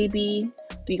on a baby,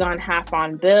 we've gone half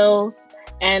on bills.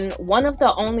 And one of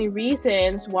the only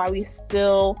reasons why we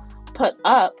still put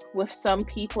up with some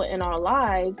people in our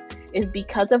lives is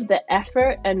because of the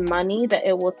effort and money that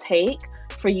it will take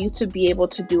for you to be able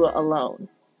to do it alone.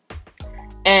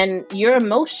 And your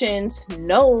emotions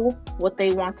know what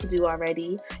they want to do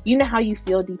already. You know how you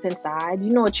feel deep inside. You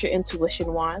know what your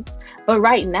intuition wants. But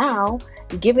right now,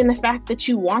 given the fact that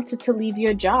you wanted to leave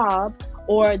your job,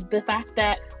 or the fact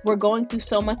that we're going through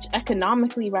so much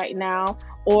economically right now,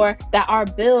 or that our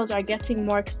bills are getting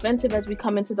more expensive as we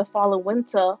come into the fall and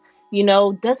winter,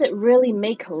 does it really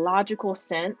make logical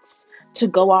sense to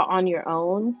go out on your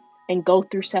own and go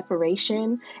through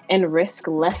separation and risk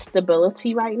less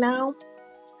stability right now?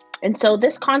 And so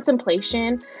this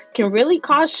contemplation can really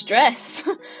cause stress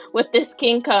with this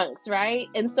quincunx, right?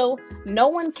 And so no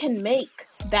one can make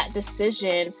that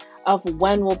decision of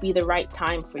when will be the right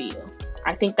time for you.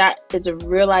 I think that is a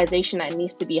realization that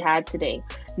needs to be had today.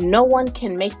 No one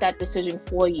can make that decision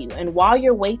for you. And while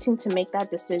you're waiting to make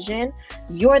that decision,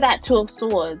 you're that Two of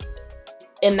Swords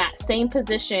in that same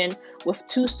position with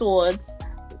two swords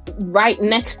right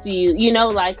next to you,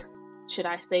 like, should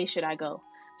I stay? Should I go?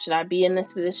 Should I be in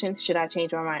this position? Should I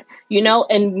change my mind?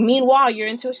 And meanwhile, your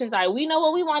intuition's like, we know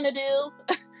what we want to do.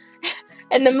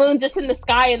 And the moon's just in the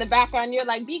sky in the background. You're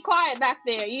like, be quiet back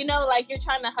there. Like you're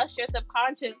trying to hush your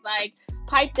subconscious, like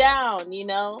pipe down,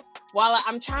 while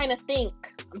I'm trying to think.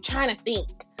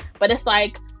 But it's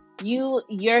like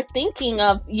you're thinking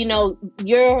of,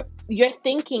 your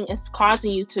thinking is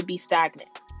causing you to be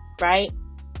stagnant, right?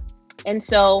 And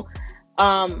so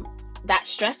that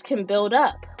stress can build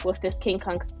up with this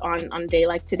quincunx on a day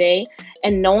like today,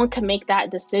 and no one can make that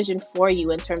decision for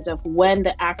you in terms of when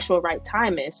the actual right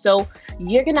time is. So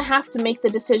you're gonna have to make the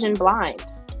decision blind.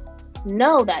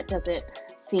 No, that doesn't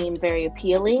seem very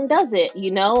appealing, does it?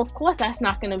 Of course that's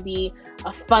not gonna be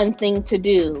a fun thing to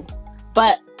do,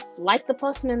 but like the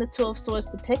person in the Two of Swords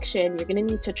depiction, you're going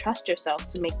to need to trust yourself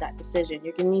to make that decision.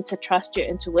 You're going to need to trust your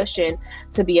intuition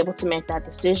to be able to make that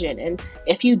decision. And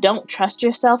if you don't trust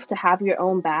yourself to have your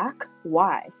own back,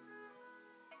 why?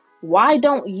 Why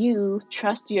don't you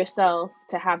trust yourself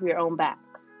to have your own back?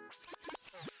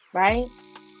 Right?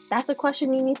 That's a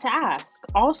question you need to ask.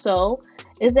 Also,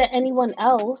 is there anyone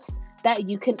else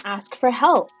that you can ask for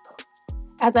help?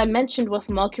 As I mentioned with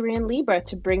Mercury and Libra,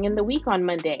 to bring in the week on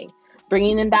Monday,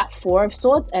 bringing in that Four of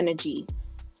Swords energy.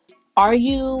 Are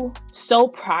you so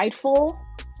prideful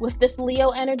with this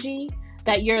Leo energy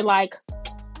that you're like,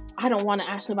 I don't want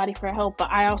to ask somebody for help, but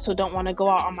I also don't want to go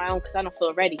out on my own because I don't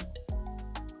feel ready,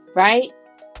 right?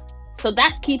 So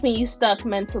that's keeping you stuck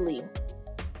mentally.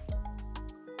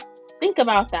 Think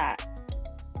about that,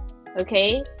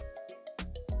 okay?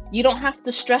 You don't have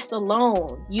to stress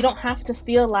alone. You don't have to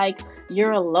feel like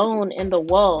you're alone in the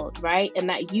world, right? And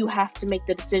that you have to make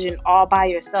the decision all by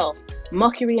yourself.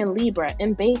 Mercury and Libra,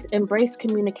 embrace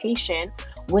communication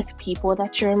with people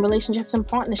that you're in relationships and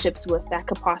partnerships with that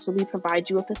could possibly provide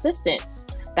you with assistance.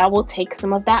 That will take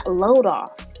some of that load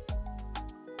off.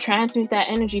 Transmute that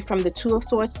energy from the Two of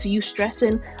Swords to you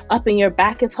stressing up and your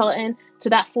back is hurting to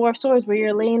that Four of Swords where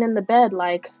you're laying in the bed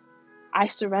like, I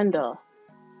surrender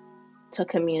to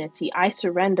community. I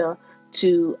surrender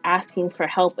to asking for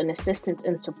help and assistance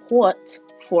and support,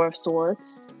 Four of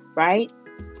Swords, right?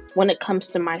 When it comes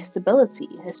to my stability,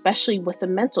 especially with the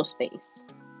mental space.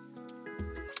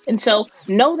 And so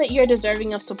know that you're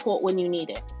deserving of support when you need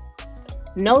it.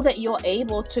 Know that you're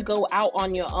able to go out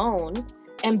on your own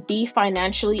and be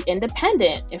financially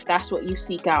independent if that's what you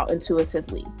seek out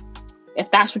intuitively. If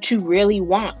that's what you really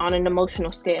want on an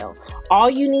emotional scale. All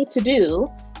you need to do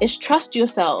is trust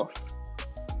yourself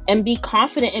and be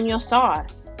confident in your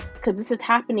sauce, because this is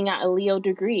happening at a Leo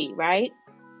degree, right?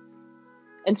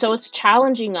 And so it's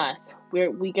challenging us.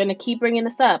 We're going to keep bringing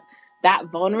this up. That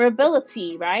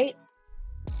vulnerability, right?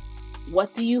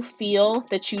 What do you feel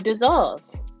that you deserve?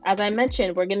 As I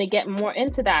mentioned, we're going to get more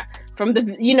into that from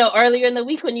the, earlier in the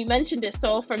week when you mentioned it.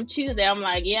 So from Tuesday, I'm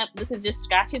like, yep, this is just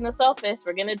scratching the surface.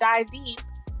 We're going to dive deep,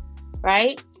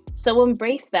 right? So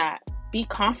embrace that. Be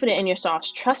confident in your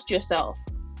sauce. Trust yourself.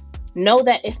 Know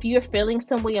that if you're feeling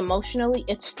some way emotionally,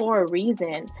 it's for a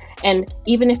reason. And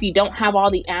even if you don't have all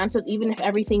the answers, even if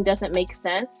everything doesn't make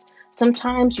sense,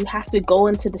 sometimes you have to go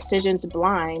into decisions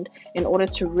blind in order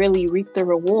to really reap the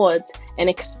rewards and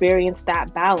experience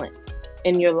that balance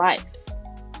in your life.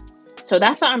 So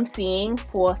that's what I'm seeing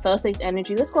for Thursday's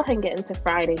energy. Let's go ahead and get into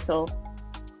Friday. So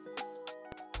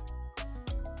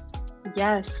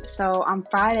Yes, so on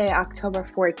Friday, October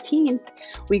 14th,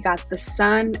 we got the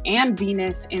Sun and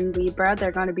Venus in Libra.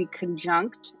 They're going to be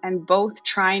conjunct and both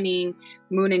trining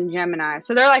Moon in Gemini.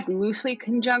 So they're like loosely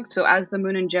conjunct. So as the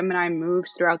Moon in Gemini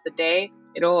moves throughout the day,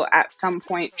 it'll at some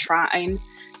point trine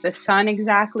the Sun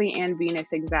exactly and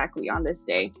Venus exactly on this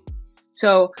day.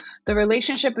 So the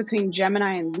relationship between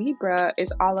Gemini and Libra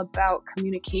is all about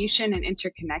communication and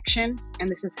interconnection, and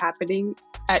this is happening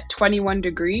at 21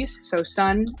 degrees. So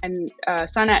Sun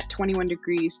at 21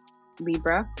 degrees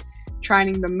Libra,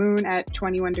 trining the Moon at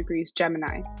 21 degrees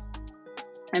Gemini,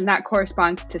 and that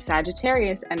corresponds to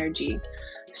Sagittarius energy.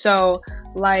 So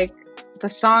like the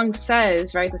song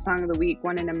says, right, the song of the week,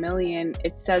 One in a Million,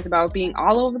 it says about being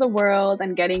all over the world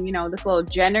and getting, this little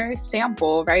generous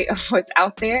sample, right, of what's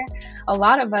out there. A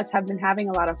lot of us have been having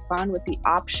a lot of fun with the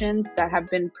options that have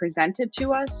been presented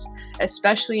to us,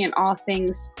 especially in all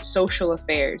things social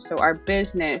affairs. So our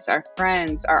business, our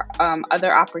friends, our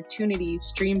other opportunities,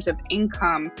 streams of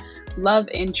income, love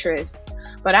interests.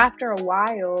 But after a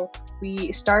while,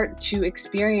 we start to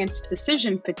experience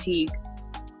decision fatigue.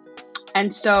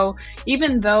 And so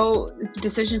even though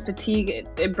decision fatigue,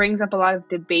 it brings up a lot of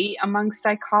debate among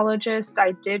psychologists,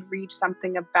 I did read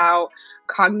something about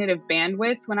cognitive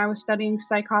bandwidth when I was studying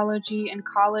psychology in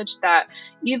college, that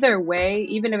either way,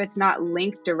 even if it's not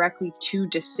linked directly to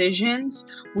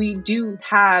decisions, we do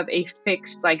have a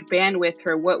fixed like bandwidth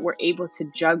for what we're able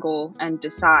to juggle and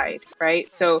decide,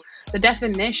 right? So the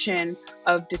definition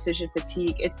of decision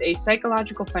fatigue, it's a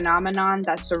psychological phenomenon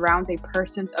that surrounds a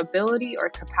person's ability or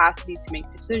capacity to make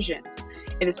decisions.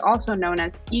 It is also known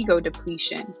as ego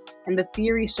depletion. And the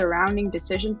theory surrounding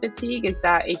decision fatigue is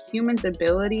that a human's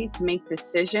ability to make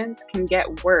decisions can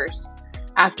get worse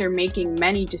after making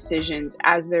many decisions,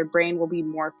 as their brain will be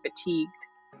more fatigued.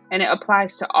 And it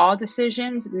applies to all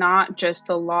decisions, not just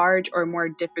the large or more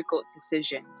difficult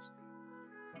decisions.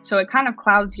 So it kind of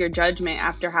clouds your judgment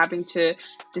after having to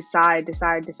decide,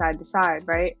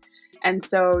 right? And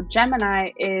so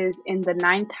Gemini is in the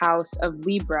 9th house of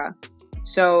Libra.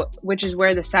 So, which is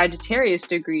where the Sagittarius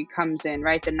degree comes in,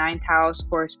 right? The 9th house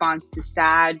corresponds to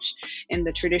Sag in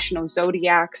the traditional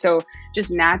zodiac. So just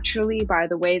naturally, by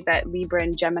the way that Libra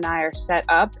and Gemini are set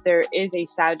up, there is a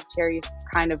Sagittarius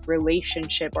kind of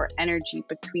relationship or energy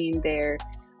between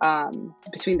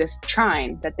between this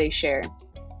trine that they share.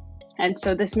 And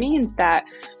so this means that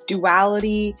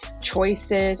duality,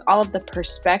 choices, all of the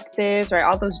perspectives, right,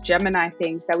 all those Gemini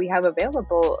things that we have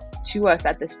available to us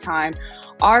at this time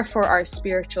are for our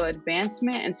spiritual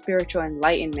advancement and spiritual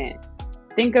enlightenment.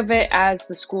 Think of it as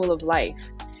the school of life.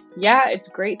 Yeah, it's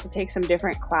great to take some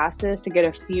different classes to get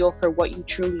a feel for what you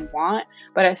truly want,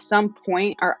 but at some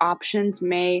point, our options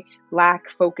may lack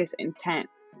focus intent.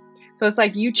 So it's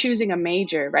like you choosing a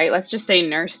major, right? Let's just say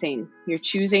nursing.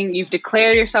 You've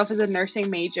declared yourself as a nursing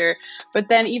major, but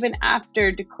then even after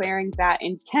declaring that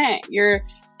intent, you're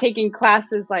taking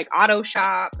classes like auto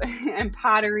shop and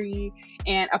pottery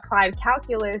and applied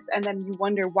calculus, and then you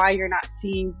wonder why you're not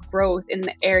seeing growth in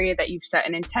the area that you've set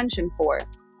an intention for.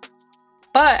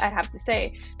 But I have to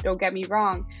say, don't get me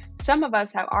wrong, some of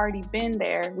us have already been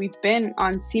there. We've been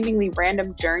on seemingly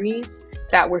random journeys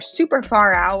that were super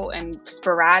far out and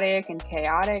sporadic and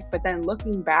chaotic, but then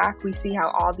looking back, we see how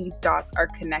all these dots are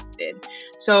connected.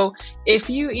 So if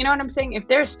you know what I'm saying? If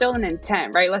there's still an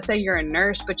intent, right? Let's say you're a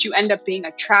nurse, but you end up being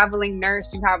a traveling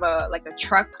nurse. You have a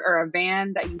truck or a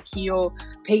van that you heal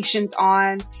patients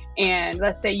on. And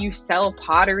let's say you sell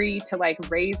pottery to like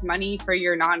raise money for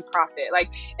your nonprofit.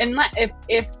 Like, and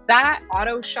if that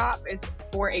auto shop is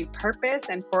for a purpose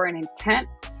and for an intent,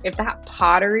 if that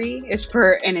pottery is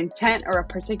for an intent or a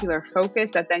particular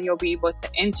focus that then you'll be able to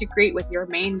integrate with your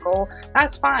main goal,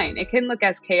 that's fine. It can look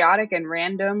as chaotic and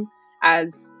random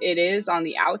as it is on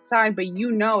the outside, but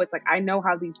it's like, I know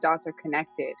how these dots are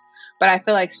connected. But I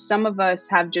feel like some of us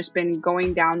have just been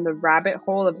going down the rabbit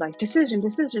hole of like decision,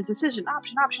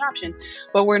 option.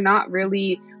 But we're not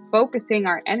really focusing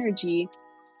our energy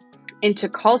into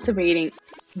cultivating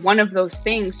one of those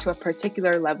things to a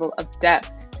particular level of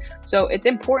depth. So it's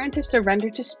important to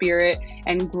surrender to spirit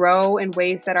and grow in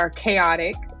ways that are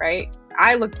chaotic, right?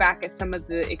 I look back at some of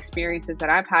the experiences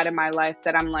that I've had in my life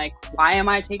that I'm like, why am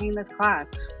I taking this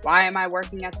class? Why am I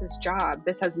working at this job?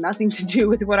 This has nothing to do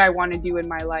with what I want to do in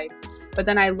my life. But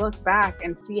then I look back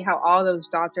and see how all those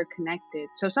dots are connected.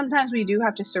 So sometimes we do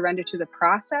have to surrender to the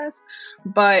process,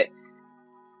 but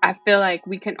I feel like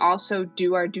we can also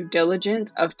do our due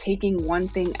diligence of taking one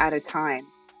thing at a time.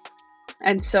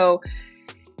 And so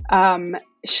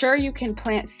Sure, you can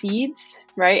plant seeds,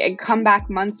 right, and come back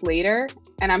months later,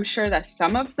 and I'm sure that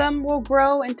some of them will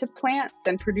grow into plants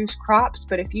and produce crops.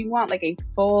 But if you want like a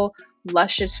full,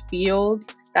 luscious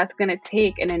field, that's going to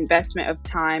take an investment of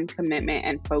time, commitment,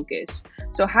 and focus.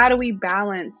 So how do we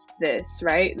balance this,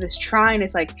 right? This trine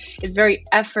is like, it's very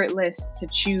effortless to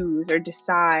choose or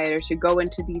decide or to go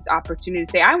into these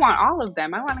opportunities. Say, I want all of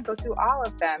them. I want to go through all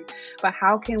of them. But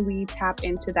how can we tap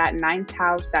into that ninth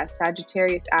house, that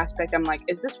Sagittarius aspect? I'm like,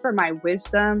 is this for my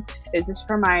wisdom? Is this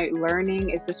for my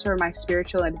learning? Is this for my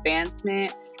spiritual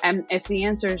advancement? And if the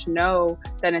answer is no,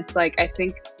 then it's like, I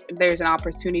think there's an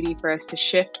opportunity for us to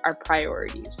shift our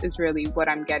priorities, is really what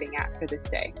I'm getting at for this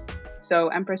day. So,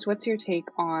 Empress, what's your take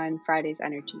on Friday's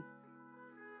energy?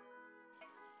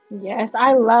 Yes,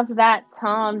 I love that,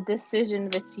 Tom. Decision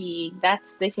fatigue.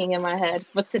 That's sticking in my head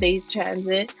for today's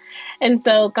transit. And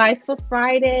so, guys, for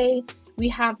Friday, we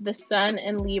have the Sun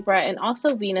in Libra and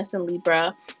also Venus in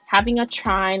Libra having a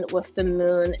trine with the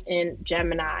Moon in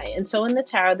Gemini. And so in the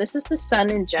tarot, this is the Sun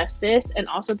in Justice and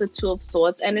also the Two of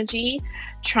Swords energy,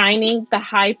 trining the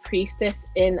High Priestess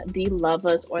in the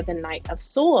Lovers or the Knight of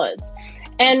Swords.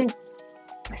 And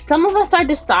some of us are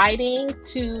deciding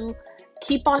to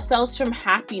keep ourselves from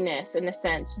happiness, in a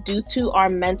sense, due to our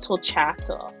mental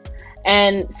chatter.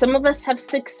 And some of us have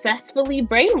successfully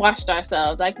brainwashed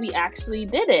ourselves, like we actually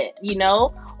did it,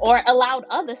 or allowed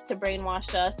others to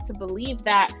brainwash us to believe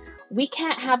that we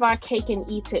can't have our cake and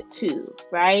eat it too,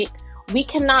 right? We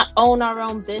cannot own our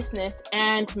own business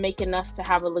and make enough to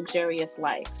have a luxurious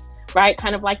life, right?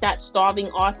 Kind of like that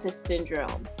starving artist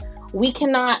syndrome. We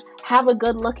cannot have a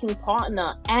good-looking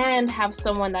partner and have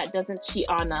someone that doesn't cheat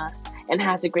on us and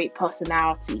has a great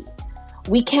personality.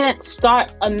 We can't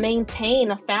start and maintain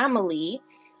a family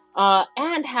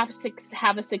and have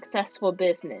a successful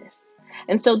business.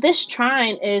 And so this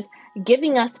trine is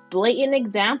giving us blatant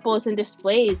examples and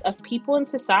displays of people in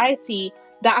society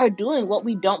that are doing what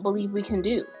we don't believe we can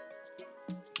do.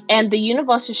 And the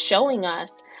universe is showing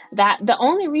us that the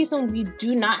only reason we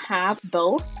do not have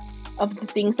both of the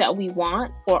things that we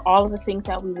want, or all of the things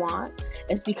that we want,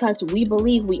 is because we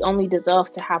believe we only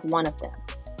deserve to have one of them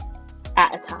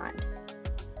at a time.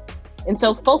 And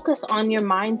so focus on your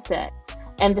mindset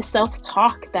and the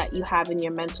self-talk that you have in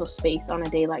your mental space on a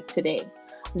day like today.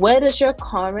 Where does your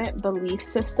current belief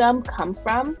system come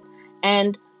from?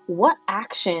 And what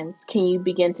actions can you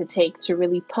begin to take to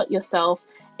really put yourself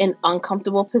in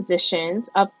uncomfortable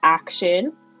positions of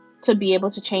action to be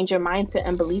able to change your mindset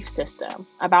and belief system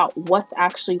about what's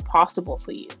actually possible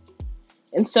for you?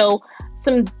 And so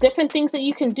some different things that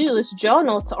you can do is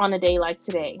journal on a day like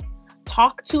today.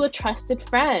 Talk to a trusted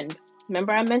friend.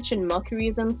 Remember, I mentioned Mercury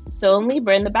is still in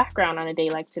Libra in the background on a day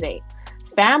like today.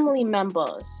 Family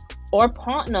members or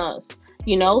partners,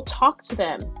 talk to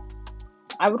them.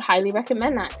 I would highly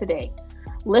recommend that today.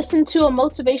 Listen to a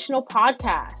motivational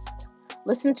podcast.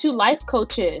 Listen to life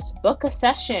coaches. Book a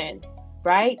session,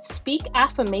 right? Speak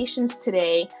affirmations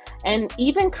today, and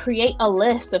even create a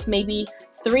list of maybe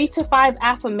 3 to 5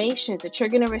 affirmations that you're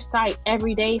going to recite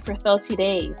every day for 30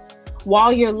 days.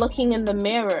 While you're looking in the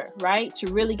mirror, right?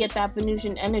 To really get that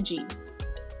Venusian energy,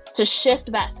 to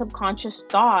shift that subconscious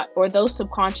thought or those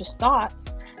subconscious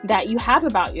thoughts that you have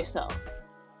about yourself.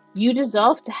 You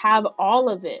deserve to have all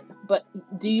of it, but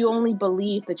do you only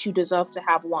believe that you deserve to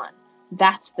have one?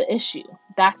 That's the issue.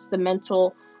 That's the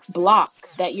mental block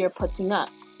that you're putting up.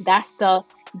 That's the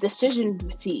decision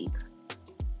fatigue.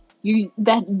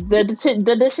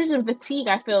 The decision fatigue,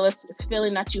 I feel, it's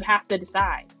feeling that you have to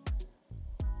decide.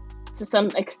 To some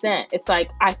extent, it's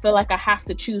like, I feel like I have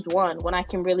to choose one when I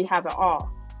can really have it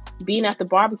all. Being at the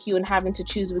barbecue and having to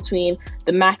choose between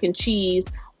the mac and cheese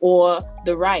or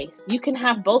the rice. You can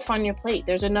have both on your plate.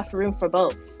 There's enough room for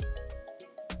both.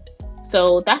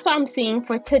 So that's what I'm seeing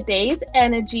for today's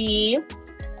energy.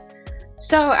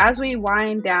 So as we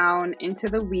wind down into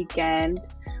the weekend,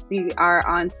 we are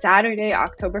on Saturday,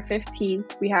 October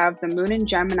 15th. We have the Moon in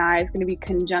Gemini. It's going to be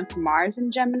conjunct Mars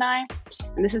in Gemini.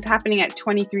 And this is happening at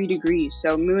 23 degrees.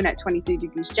 So Moon at 23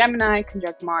 degrees Gemini,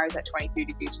 conjunct Mars at 23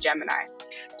 degrees Gemini.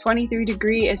 23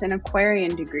 degree is an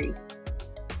Aquarian degree.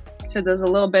 So there's a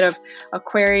little bit of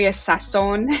Aquarius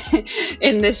sazon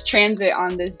in this transit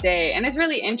on this day. And it's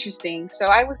really interesting. So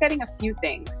I was getting a few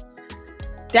things.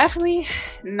 Definitely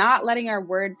not letting our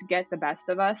words get the best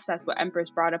of us. That's what Empress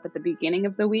brought up at the beginning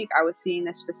of the week. I was seeing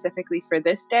this specifically for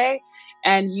this day.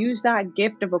 And use that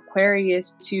gift of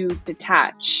Aquarius to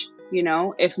detach,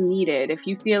 if needed. If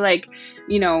you feel like,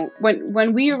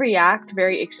 when we react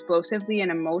very explosively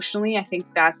and emotionally, I think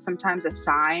that's sometimes a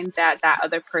sign that that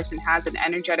other person has an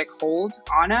energetic hold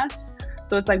on us.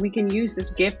 So it's like we can use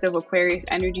this gift of Aquarius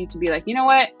energy to be like, you know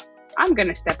what? I'm going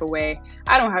to step away.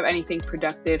 I don't have anything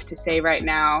productive to say right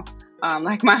now.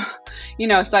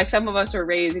 It's like some of us were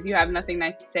raised, if you have nothing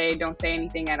nice to say, don't say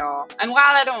anything at all. And while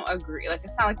I don't agree, like,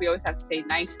 it's not like we always have to say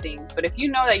nice things, but if you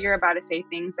know that you're about to say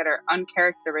things that are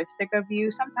uncharacteristic of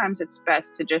you, sometimes it's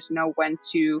best to just know when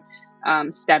to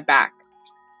step back.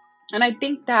 And I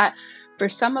think that for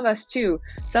some of us too,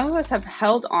 some of us have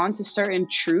held on to certain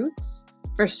truths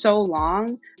for so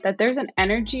long that there's an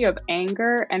energy of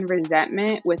anger and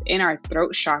resentment within our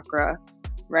throat chakra,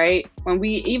 right?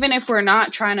 Even if we're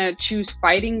not trying to choose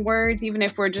fighting words, even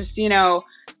if we're just,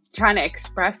 trying to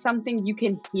express something, you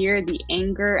can hear the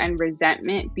anger and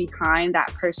resentment behind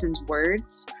that person's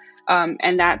words.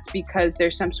 And that's because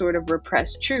there's some sort of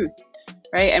repressed truth,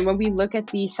 right? And when we look at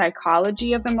the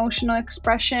psychology of emotional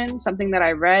expression, something that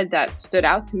I read that stood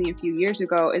out to me a few years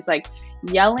ago is like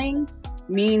yelling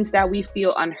means that we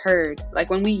feel unheard. Like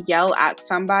when we yell at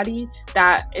somebody,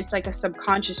 that it's like a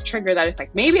subconscious trigger that it's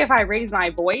like, maybe if I raise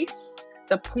my voice,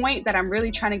 the point that I'm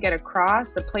really trying to get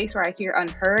across, the place where I hear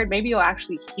unheard, maybe you'll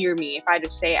actually hear me if I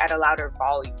just say at a louder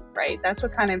volume, right? That's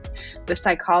what kind of the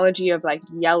psychology of like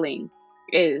yelling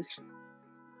is.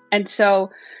 And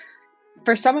so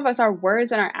for some of us, our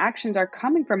words and our actions are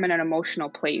coming from an emotional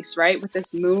place, right? With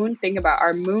this moon, think about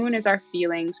our moon is our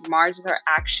feelings, Mars is our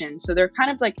action. So they're kind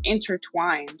of like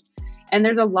intertwined. And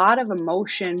there's a lot of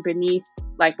emotion beneath,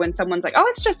 like when someone's like, oh,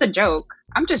 it's just a joke.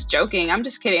 I'm just joking. I'm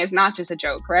just kidding. It's not just a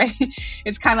joke, right?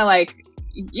 It's kind of like,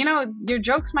 your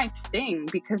jokes might sting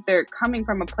because they're coming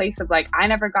from a place of like, I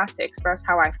never got to express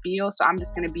how I feel. So I'm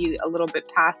just going to be a little bit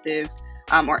passive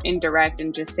or indirect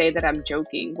and just say that I'm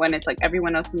joking, when it's like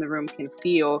everyone else in the room can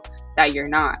feel that you're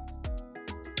not.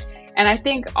 And I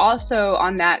think also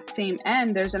on that same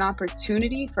end, there's an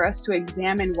opportunity for us to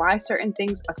examine why certain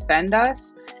things offend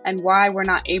us and why we're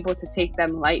not able to take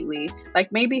them lightly.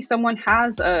 Like maybe someone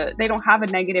they don't have a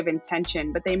negative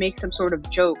intention, but they make some sort of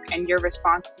joke and your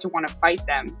response is to want to fight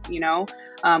them,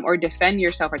 or defend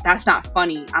yourself. Like, that's not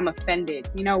funny. I'm offended.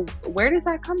 Where does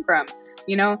that come from?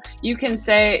 You can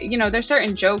say, there's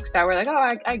certain jokes that we're like,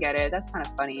 oh, I get it. That's kind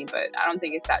of funny, but I don't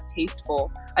think it's that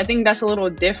tasteful. I think that's a little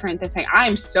different than saying,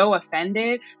 I'm so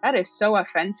offended. That is so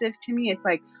offensive to me. It's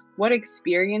like, what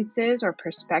experiences or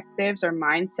perspectives or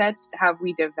mindsets have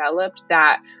we developed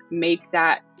that make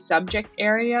that subject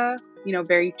area,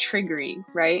 very triggering,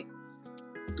 right?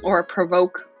 Or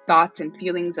provoke thoughts and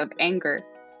feelings of anger.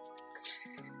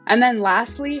 And then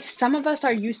lastly, some of us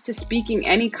are used to speaking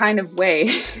any kind of way,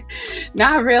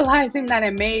 not realizing that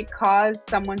it may cause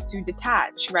someone to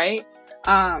detach, right?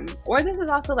 Or this is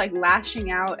also like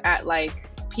lashing out at like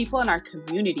people in our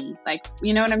community. Like,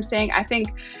 you know what I'm saying? I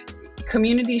think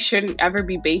community shouldn't ever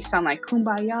be based on like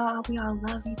kumbaya, we all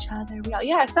love each other.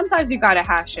 Sometimes you gotta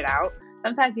hash it out.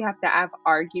 Sometimes you have to have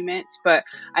arguments, but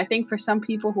I think for some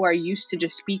people who are used to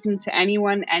just speaking to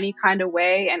anyone any kind of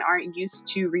way and aren't used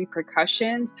to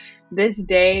repercussions, this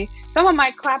day, someone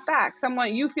might clap back.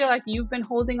 You feel like you've been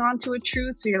holding on to a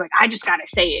truth, so you're like, I just gotta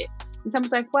say it. And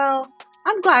someone's like, well,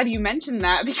 I'm glad you mentioned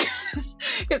that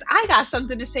because I got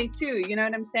something to say too. You know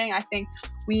what I'm saying? I think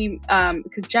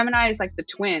because Gemini is like the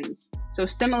twins. So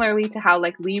similarly to how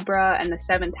like Libra and the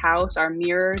 7th house are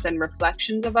mirrors and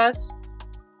reflections of us,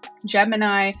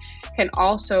 Gemini can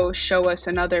also show us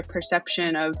another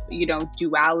perception of,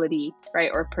 duality,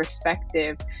 right? Or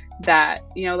perspective that,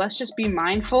 let's just be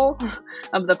mindful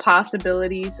of the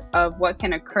possibilities of what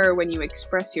can occur when you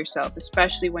express yourself,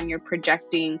 especially when you're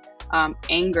projecting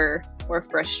anger or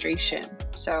frustration.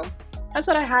 So that's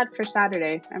what I had for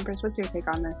Saturday. Empress, what's your take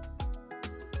on this?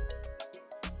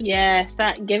 Yes,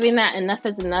 giving that enough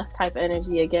is enough type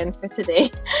energy again for today.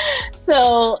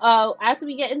 So as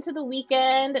we get into the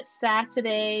weekend,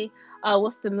 Saturday,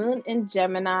 with the moon in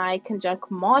Gemini,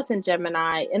 conjunct Mars in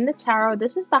Gemini. In the tarot,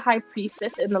 this is the High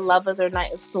Priestess in the Lovers or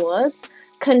Knight of Swords,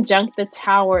 conjunct the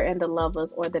Tower and the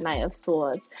Lovers or the Knight of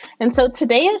Swords. And so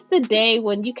today is the day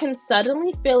when you can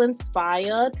suddenly feel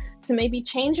inspired to maybe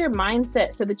change your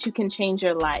mindset so that you can change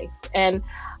your life. And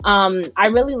I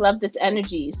really love this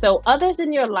energy. So others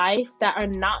in your life that are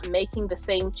not making the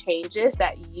same changes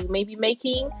that you may be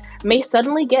making may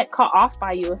suddenly get caught off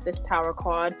by you with this Tower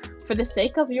card for the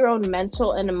sake of your own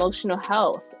mental and emotional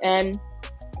health. And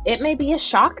it may be a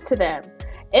shock to them.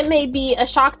 It may be a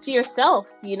shock to yourself,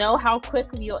 how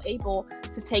quickly you're able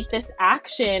to take this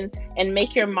action and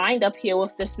make your mind up here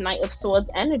with this Knight of Swords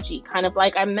energy. Kind of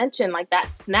like I mentioned, like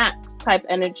that snap type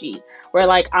energy where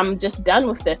like, I'm just done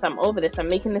with this. I'm over this. I'm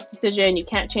making this decision. You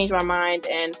can't change my mind.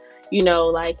 And,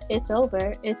 like, it's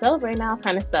over now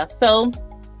kind of stuff. So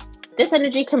This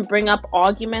energy can bring up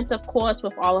arguments, of course,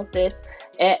 with all of this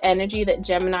energy that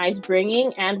Gemini is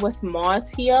bringing, and with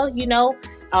Mars here,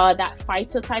 that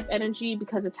fighter type energy,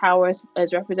 because the tower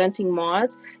is representing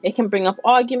Mars. It can bring up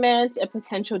arguments and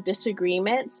potential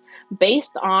disagreements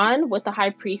based on, with the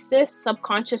High Priestess,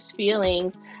 subconscious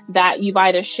feelings that you've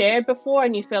either shared before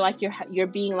and you feel like you're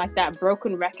being like that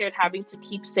broken record, having to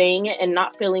keep saying it and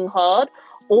not feeling heard,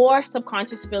 or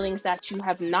subconscious feelings that you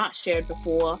have not shared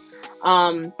before,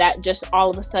 that just all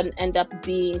of a sudden end up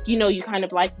being, you kind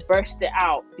of like burst it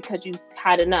out because you've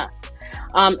had enough.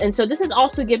 And so this is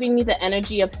also giving me the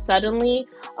energy of suddenly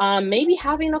maybe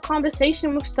having a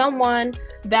conversation with someone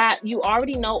that you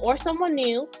already know or someone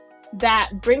new that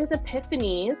brings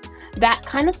epiphanies that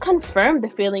kind of confirm the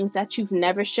feelings that you've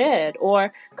never shared,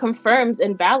 or confirms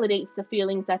and validates the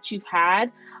feelings that you've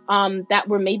had that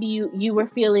were maybe you were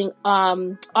feeling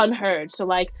unheard. So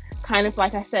like, kind of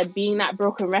like I said, being that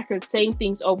broken record, saying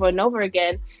things over and over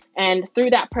again, and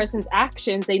through that person's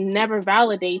actions, they never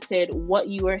validated what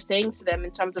you were saying to them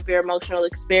in terms of your emotional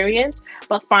experience.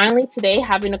 But finally today,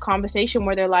 having a conversation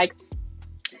where they're like,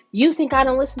 you think I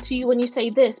don't listen to you when you say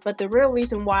this, but the real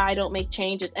reason why I don't make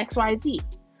change is XYZ,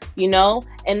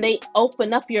 and they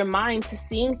open up your mind to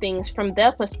seeing things from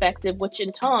their perspective, which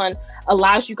in turn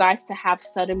allows you guys to have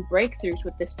sudden breakthroughs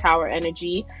with this tower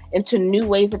energy into new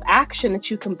ways of action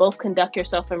that you can both conduct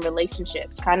yourself in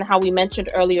relationships. Kind of how we mentioned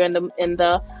earlier in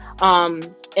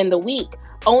the week,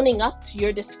 owning up to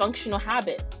your dysfunctional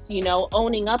habits,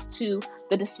 owning up to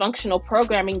the dysfunctional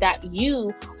programming that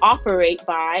you operate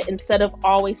by, instead of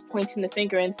always pointing the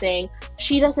finger and saying,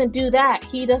 she doesn't do that,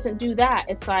 he doesn't do that.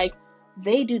 It's like,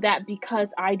 they do that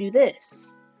because I do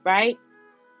this, right?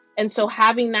 And so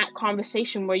having that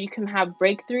conversation where you can have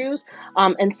breakthroughs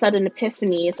and sudden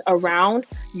epiphanies around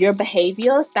your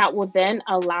behaviors, that will then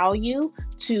allow you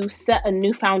to set a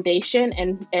new foundation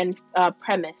and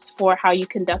premise for how you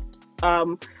conduct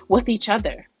with each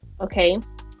other, okay?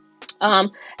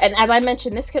 And as I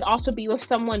mentioned, this could also be with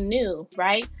someone new,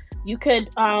 right? You could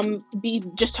be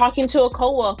just talking to a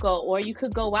coworker, or you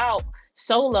could go out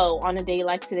solo on a day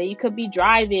like today. You could be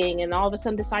driving and all of a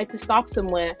sudden decide to stop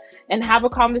somewhere and have a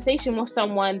conversation with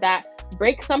someone that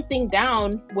breaks something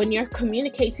down when you're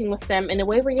communicating with them in a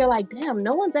way where you're like, damn,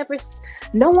 no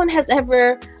one has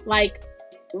ever like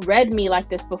read me like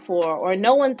this before, or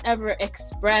no one's ever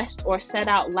expressed or said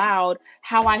out loud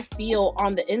how I feel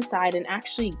on the inside and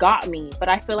actually got me. But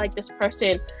I feel like this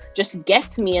person just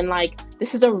gets me, and like,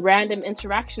 this is a random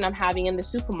interaction I'm having in the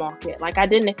supermarket. Like, I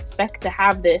didn't expect to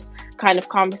have this kind of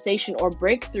conversation or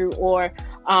breakthrough or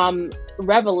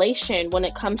revelation when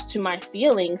it comes to my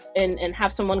feelings, and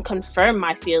have someone confirm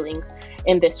my feelings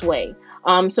in this way.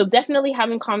 So definitely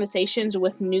having conversations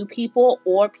with new people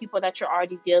or people that you're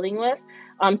already dealing with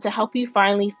to help you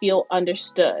finally feel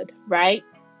understood, right?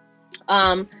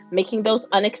 Making those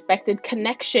unexpected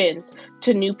connections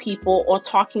to new people, or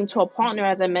talking to a partner,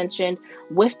 as I mentioned,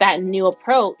 with that new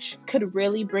approach could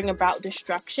really bring about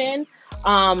destruction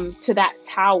to that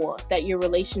tower that your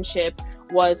relationship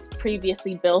was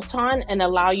previously built on, and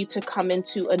allow you to come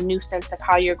into a new sense of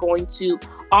how you're going to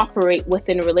operate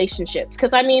within relationships.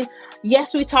 Because I mean,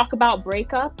 yes, we talk about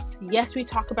breakups. Yes, we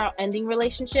talk about ending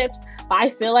relationships, but I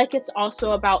feel like it's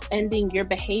also about ending your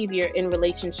behavior in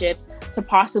relationships to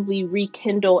possibly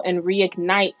rekindle and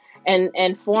reignite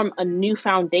and form a new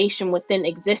foundation within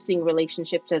existing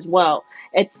relationships as well.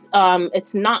 It's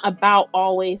not about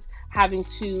always having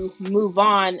to move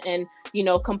on and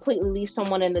completely leave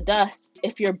someone in the dust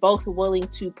if you're both willing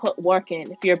to put work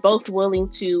in, if you're both willing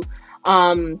to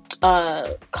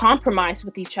compromise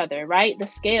with each other, right? The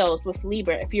scales with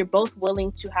Libra, if you're both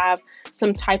willing to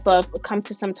come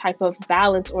to some type of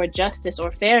balance or justice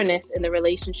or fairness in the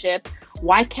relationship,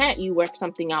 why can't you work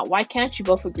something out? Why can't you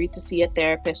both agree to see a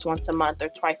therapist once a month or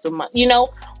twice a month?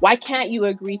 Why can't you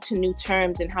agree to new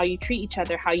terms and how you treat each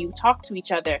other, how you talk to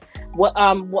each other, what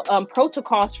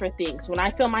protocols for things? When I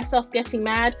feel myself getting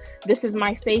mad, this is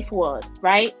my safe word,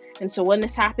 right? And so when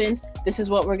this happens, this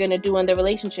is what we're going to do in the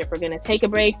relationship. We're going to take a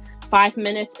break, 5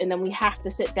 minutes, and then we have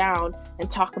to sit down and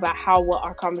talk about how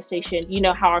our conversation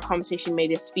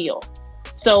made us feel.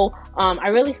 So I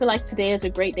really feel like today is a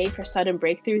great day for sudden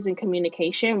breakthroughs in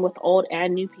communication with old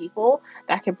and new people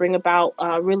that can bring about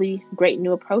really great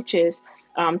new approaches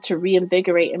to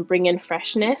reinvigorate and bring in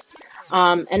freshness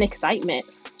and excitement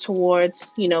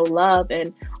towards, love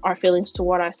and our feelings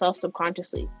toward ourselves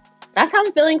subconsciously. That's how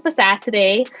I'm feeling for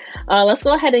Saturday. Let's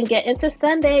go ahead and get into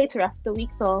Sunday to wrap the week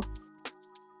off.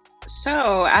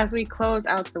 So as we close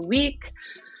out the week,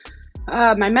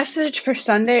 my message for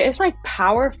Sunday is like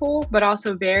powerful, but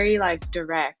also very like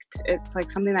direct. It's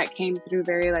like something that came through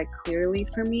very like clearly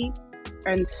for me.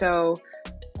 And so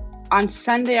on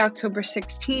Sunday, October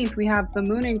 16th, we have the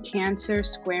moon in Cancer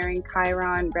squaring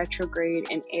Chiron retrograde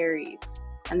in Aries.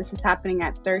 And this is happening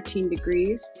at 13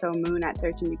 degrees. So moon at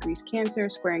 13 degrees Cancer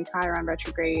squaring Chiron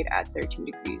retrograde at 13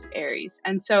 degrees Aries.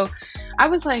 And so I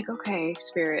was like, okay,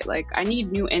 Spirit, like I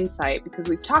need new insight because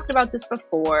we've talked about this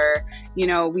before. You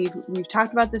know, we've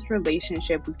talked about this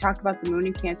relationship. We've talked about the moon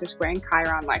in Cancer squaring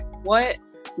Chiron. Like what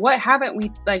haven't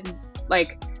we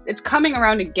like it's coming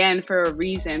around again for a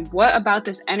reason. What about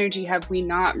this energy have we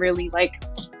not really like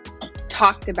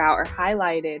talked about or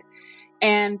highlighted?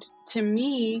 And to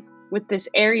me, with this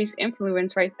Aries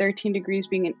influence, right, 13 degrees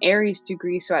being an Aries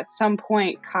degree, so at some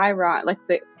point Chiron, like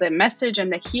the message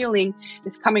and the healing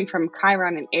is coming from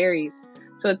Chiron and Aries.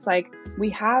 So it's like we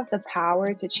have the power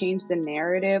to change the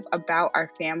narrative about our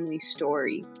family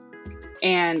story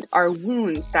and our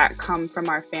wounds that come from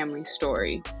our family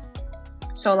story.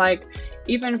 So like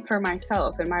even for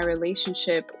myself and my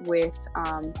relationship with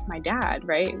my dad,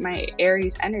 right? My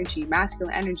Aries energy,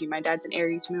 masculine energy, my dad's an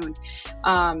Aries moon.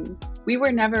 We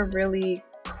were never really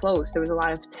close. There was a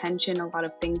lot of tension, a lot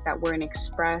of things that weren't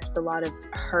expressed, a lot of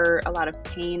hurt, a lot of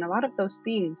pain, a lot of those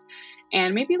things.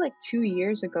 And maybe like 3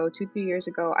 years ago,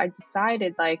 I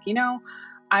decided like, you know,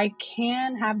 I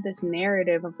can have this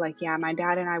narrative of like, yeah, my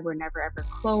dad and I were never ever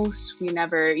close. We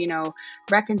never, you know,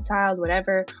 reconciled,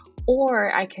 whatever.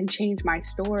 Or I can change my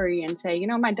story and say, you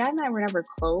know, my dad and I were never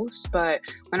close, but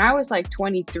when I was like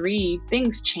 23,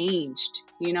 things changed,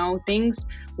 you know, things,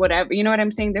 whatever, you know what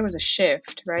I'm saying? There was a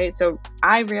shift, right? So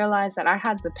I realized that I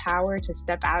had the power to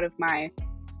step out of my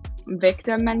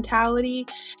victim mentality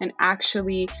and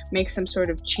actually make some sort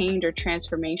of change or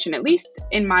transformation, at least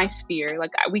in my sphere.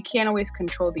 Like we can't always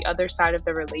control the other side of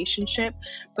the relationship,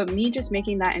 but me just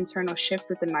making that internal shift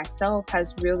within myself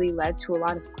has really led to a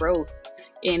lot of growth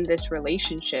in this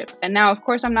relationship. And now, of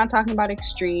course, I'm not talking about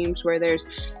extremes where there's,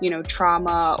 you know,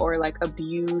 trauma or like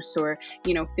abuse or,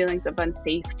 you know, feelings of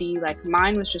unsafety. Like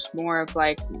mine was just more of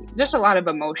like just a lot of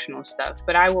emotional stuff,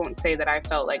 but I won't say that I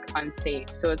felt like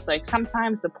unsafe. So it's like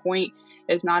sometimes the point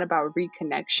is not about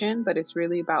reconnection, but it's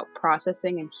really about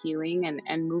processing and healing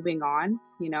and moving on,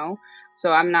 you know.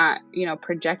 So I'm not, you know,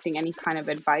 projecting any kind of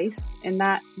advice in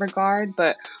that regard.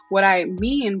 But what I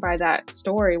mean by that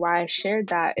story, why I shared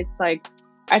that, it's like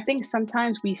I think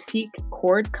sometimes we seek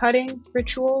cord cutting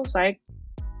rituals. Like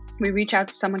we reach out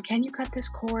to someone, can you cut this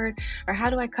cord? Or how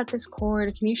do I cut this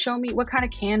cord? Can you show me what kind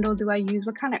of candle do I use?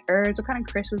 What kind of herbs? What kind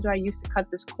of crystals do I use to cut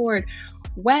this cord?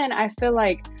 When I feel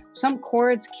like some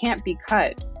cords can't be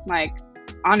cut. Like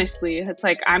honestly, it's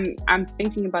like I'm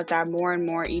thinking about that more and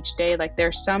more each day. Like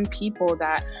there's some people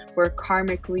that we're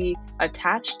karmically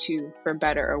attached to, for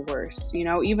better or worse, you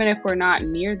know, even if we're not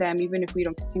near them, even if we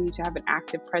don't continue to have an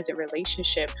active present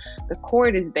relationship, the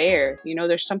cord is there. You know,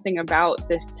 there's something about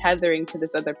this tethering to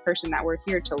this other person that we're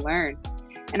here to learn.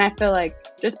 And I feel like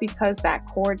just because that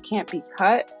cord can't be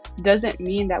cut doesn't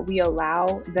mean that we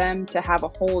allow them to have a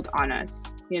hold on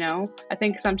us. You know, I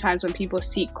think sometimes when people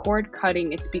seek cord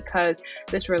cutting, it's because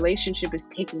this relationship is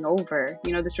taking over.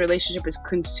 You know, this relationship is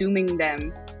consuming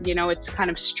them. You know, it's kind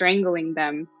of strangling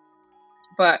them.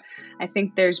 But I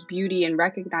think there's beauty in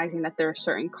recognizing that there are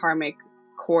certain karmic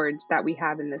cords that we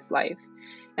have in this life.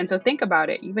 And so think about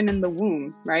it, even in the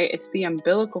womb, right? It's the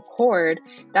umbilical cord.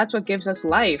 That's what gives us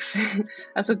life.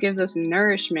 That's what gives us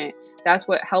nourishment. That's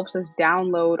what helps us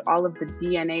download all of the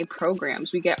DNA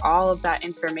programs. We get all of that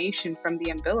information from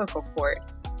the umbilical cord.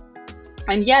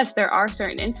 And yes, there are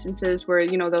certain instances where,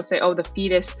 you know, they'll say, oh, the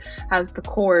fetus has the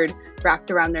cord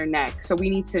wrapped around their neck. So we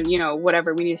need to, you know,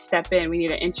 whatever, we need to step in, we need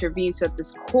to intervene so that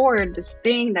this cord, this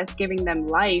thing that's giving them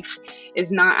life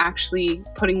is not actually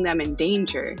putting them in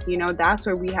danger. You know, that's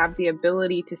where we have the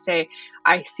ability to say,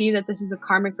 I see that this is a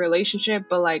karmic relationship,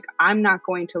 but like, I'm not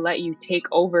going to let you take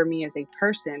over me as a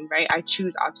person, right? I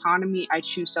choose autonomy. I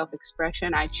choose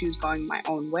self-expression. I choose going my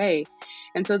own way.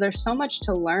 And so there's so much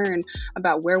to learn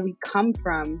about where we come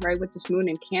from, right? With this moon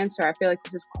in Cancer, I feel like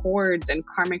this is cords and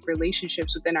karmic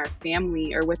relationships within our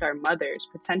family or with our mothers,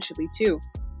 potentially too,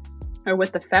 or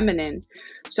with the feminine.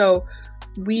 So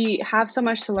we have so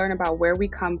much to learn about where we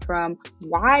come from,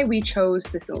 why we chose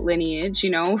this lineage, you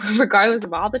know, regardless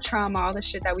of all the trauma, all the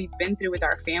shit that we've been through with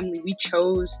our family, we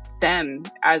chose them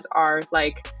as our,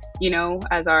 like, you know,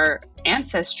 as our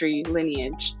ancestry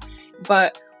lineage.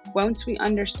 But once we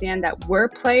understand that we're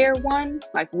player one,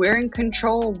 like we're in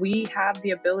control, we have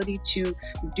the ability to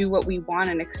do what we want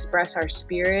and express our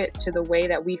spirit to the way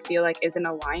that we feel like is in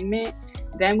alignment,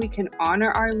 then we can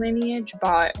honor our lineage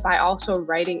by also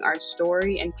writing our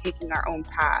story and taking our own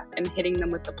path and hitting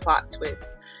them with the plot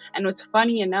twist. And what's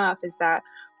funny enough is that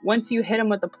once you hit them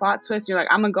with the plot twist, you're like,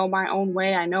 I'm gonna go my own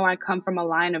way. I know I come from a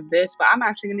line of this, but I'm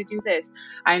actually gonna do this.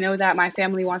 I know that my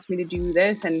family wants me to do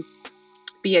this and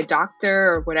be a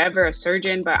doctor or whatever, a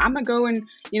surgeon, but I'm gonna go and,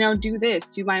 do this,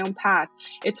 do my own path.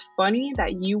 It's funny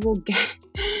that you will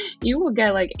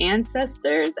get like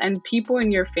ancestors and people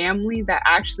in your family that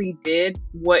actually did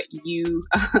what you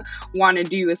want to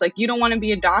do. It's like, you don't want to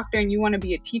be a doctor and you want to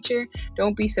be a teacher.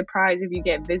 Don't be surprised if you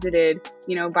get visited,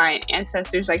 by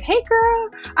ancestors like, hey girl,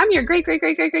 I'm your great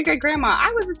grandma.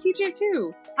 I was a teacher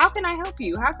too. How can I help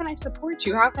you? How can I support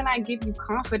you? How can I give you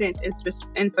confidence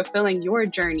in fulfilling your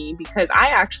journey? Because I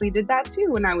actually did that too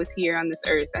when I was here on this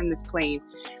earth and this plane.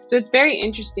 So it's very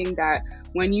interesting that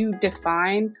when you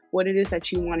define what it is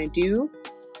that you want to do,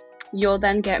 you'll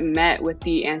then get met with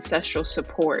the ancestral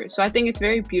support. So I think it's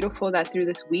very beautiful that through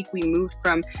this week we moved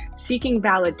from seeking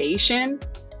validation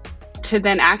to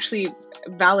then actually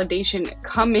validation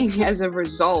coming as a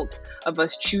result of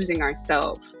us choosing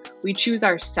ourselves. We choose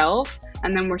ourselves,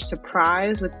 and then we're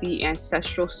surprised with the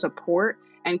ancestral support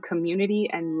and community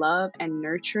and love and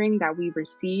nurturing that we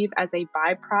receive as a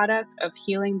byproduct of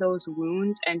healing those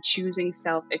wounds and choosing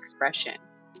self-expression.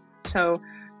 So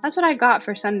that's what I got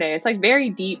for Sunday. It's like very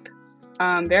deep,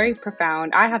 very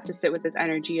profound. I have to sit with this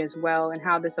energy as well and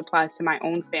how this applies to my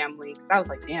own family. Because I was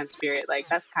like, damn, Spirit, like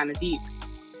that's kind of deep.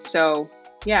 So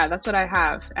yeah, that's what I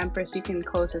have. Empress, you can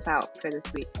close this out for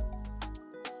this week.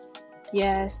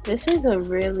 Yes, this is a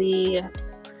really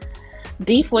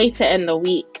deep way to end the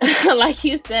week, like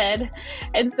you said.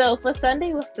 And so for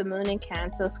Sunday, with the moon in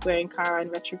Cancer squaring Chiron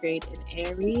retrograde in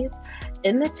Aries,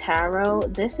 in the tarot,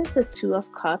 this is the Two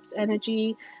of Cups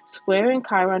energy squaring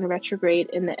Chiron retrograde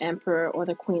in the Emperor or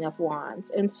the Queen of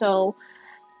Wands. And so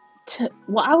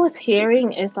what I was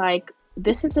hearing is like,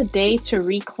 this is a day to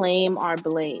reclaim our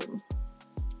blame,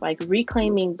 like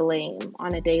reclaiming blame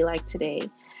on a day like today.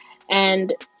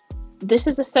 And this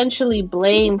is essentially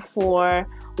blame for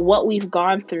what we've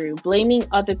gone through, blaming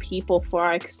other people for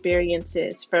our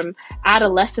experiences, from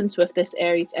adolescence with this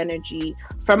Aries energy,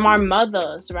 from our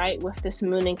mothers, right, with this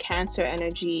moon in Cancer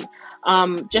energy,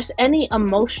 just any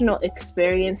emotional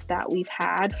experience that we've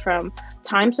had from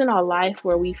times in our life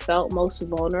where we felt most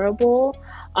vulnerable,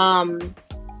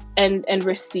 and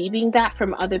receiving that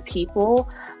from other people,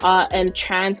 and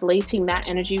translating that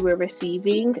energy we're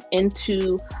receiving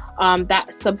into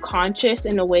that subconscious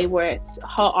in a way where it's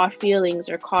hurt our feelings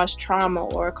or caused trauma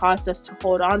or caused us to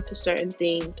hold on to certain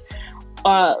things,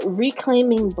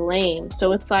 reclaiming blame.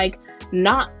 So it's like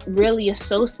not really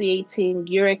associating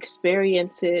your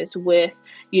experiences with,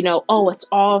 oh, it's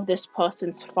all of this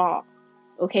person's fault.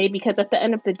 Okay, because at the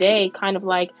end of the day, kind of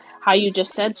like how you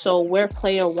just said, so we're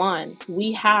player one.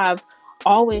 We have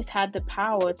always had the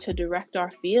power to direct our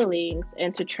feelings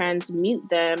and to transmute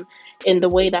them in the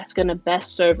way that's going to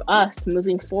best serve us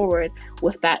moving forward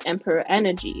with that Emperor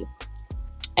energy.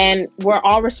 And we're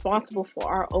all responsible for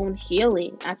our own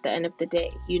healing at the end of the day.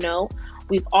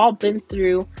 We've all been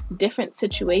through different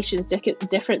situations,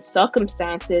 different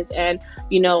circumstances, and,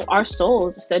 our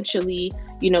souls essentially,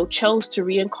 chose to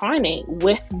reincarnate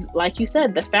with, like you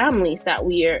said, the families that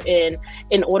we are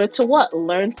in order to what?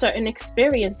 Learn certain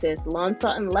experiences, learn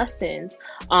certain lessons,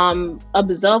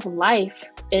 observe life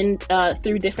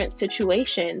through different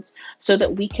situations so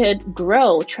that we could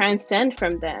grow, transcend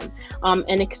from them,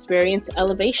 and experience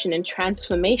elevation and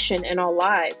transformation in our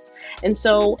lives. And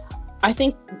so I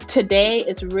think today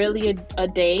is really a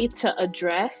day to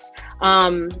address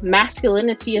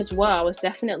masculinity as well. I was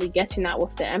definitely getting that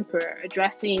with the Emperor,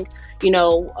 addressing,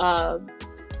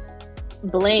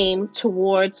 blame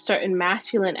towards certain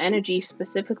masculine energy,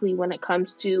 specifically when it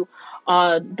comes to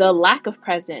the lack of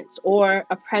presence, or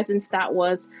a presence that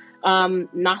was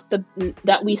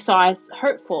that we saw as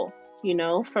hurtful,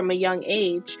 from a young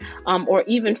age, or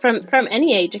even from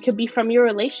any age. It could be from your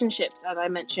relationships, as I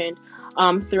mentioned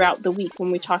throughout the week,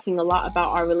 when we're talking a lot about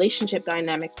our relationship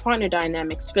dynamics, partner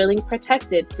dynamics, feeling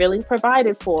protected, feeling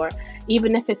provided for,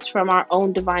 even if it's from our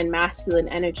own divine masculine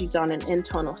energies on an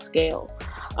internal scale.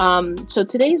 So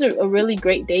today's a really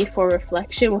great day for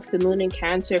reflection with the moon in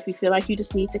Cancer. If you feel like you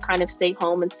just need to kind of stay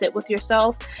home and sit with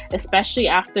yourself, especially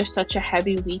after such a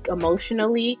heavy week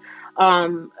emotionally,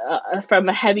 from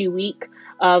a heavy week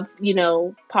of,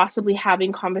 possibly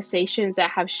having conversations that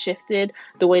have shifted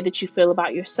the way that you feel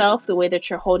about yourself, the way that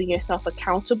you're holding yourself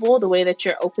accountable, the way that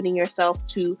you're opening yourself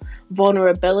to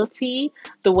vulnerability,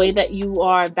 the way that you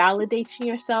are validating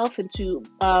yourself into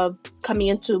coming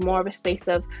into more of a space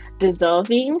of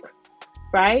deserving,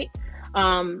 right?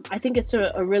 I think it's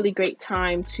a really great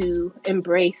time to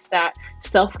embrace that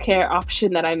self-care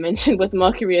option that I mentioned with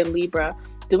Mercury and Libra,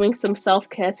 doing some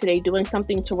self-care today, doing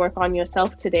something to work on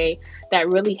yourself today that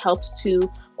really helps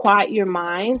to quiet your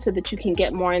mind so that you can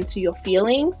get more into your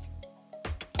feelings,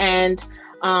 and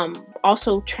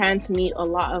also transmute a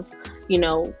lot of,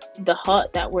 the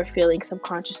hurt that we're feeling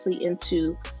subconsciously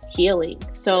into healing.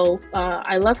 So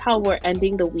I love how we're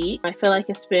ending the week. I feel like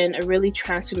it's been a really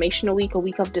transformational week, a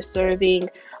week of deserving,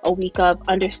 a week of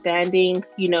understanding,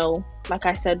 like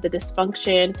I said, the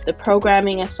dysfunction, the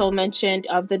programming, as so mentioned,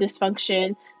 of the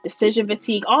dysfunction, decision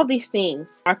fatigue, all these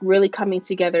things are really coming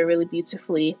together really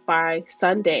beautifully by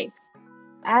Sunday.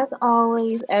 As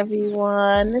always,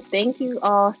 everyone, thank you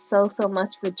all so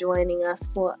much for joining us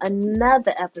for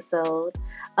another episode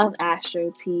of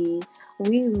Astro Tea.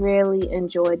 We really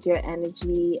enjoyed your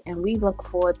energy, and we look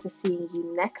forward to seeing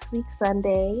you next week,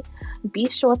 Sunday. Be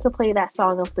sure to play that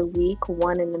song of the week,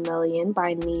 One in a Million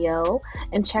by Ne-Yo,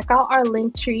 and check out our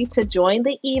link tree to join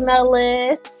the email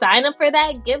list, sign up for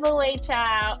that giveaway,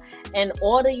 child, and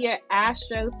order your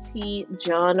Astro Tea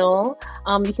journal.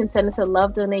 You can send us a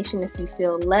love donation if you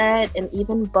feel led, and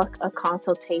even book a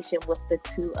consultation with the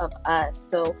two of us.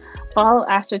 So follow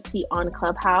Astro Tea on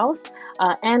Clubhouse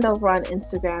and over on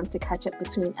Instagram to catch up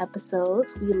between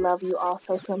episodes. We love you all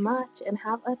so much, and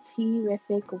have a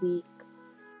terrific week.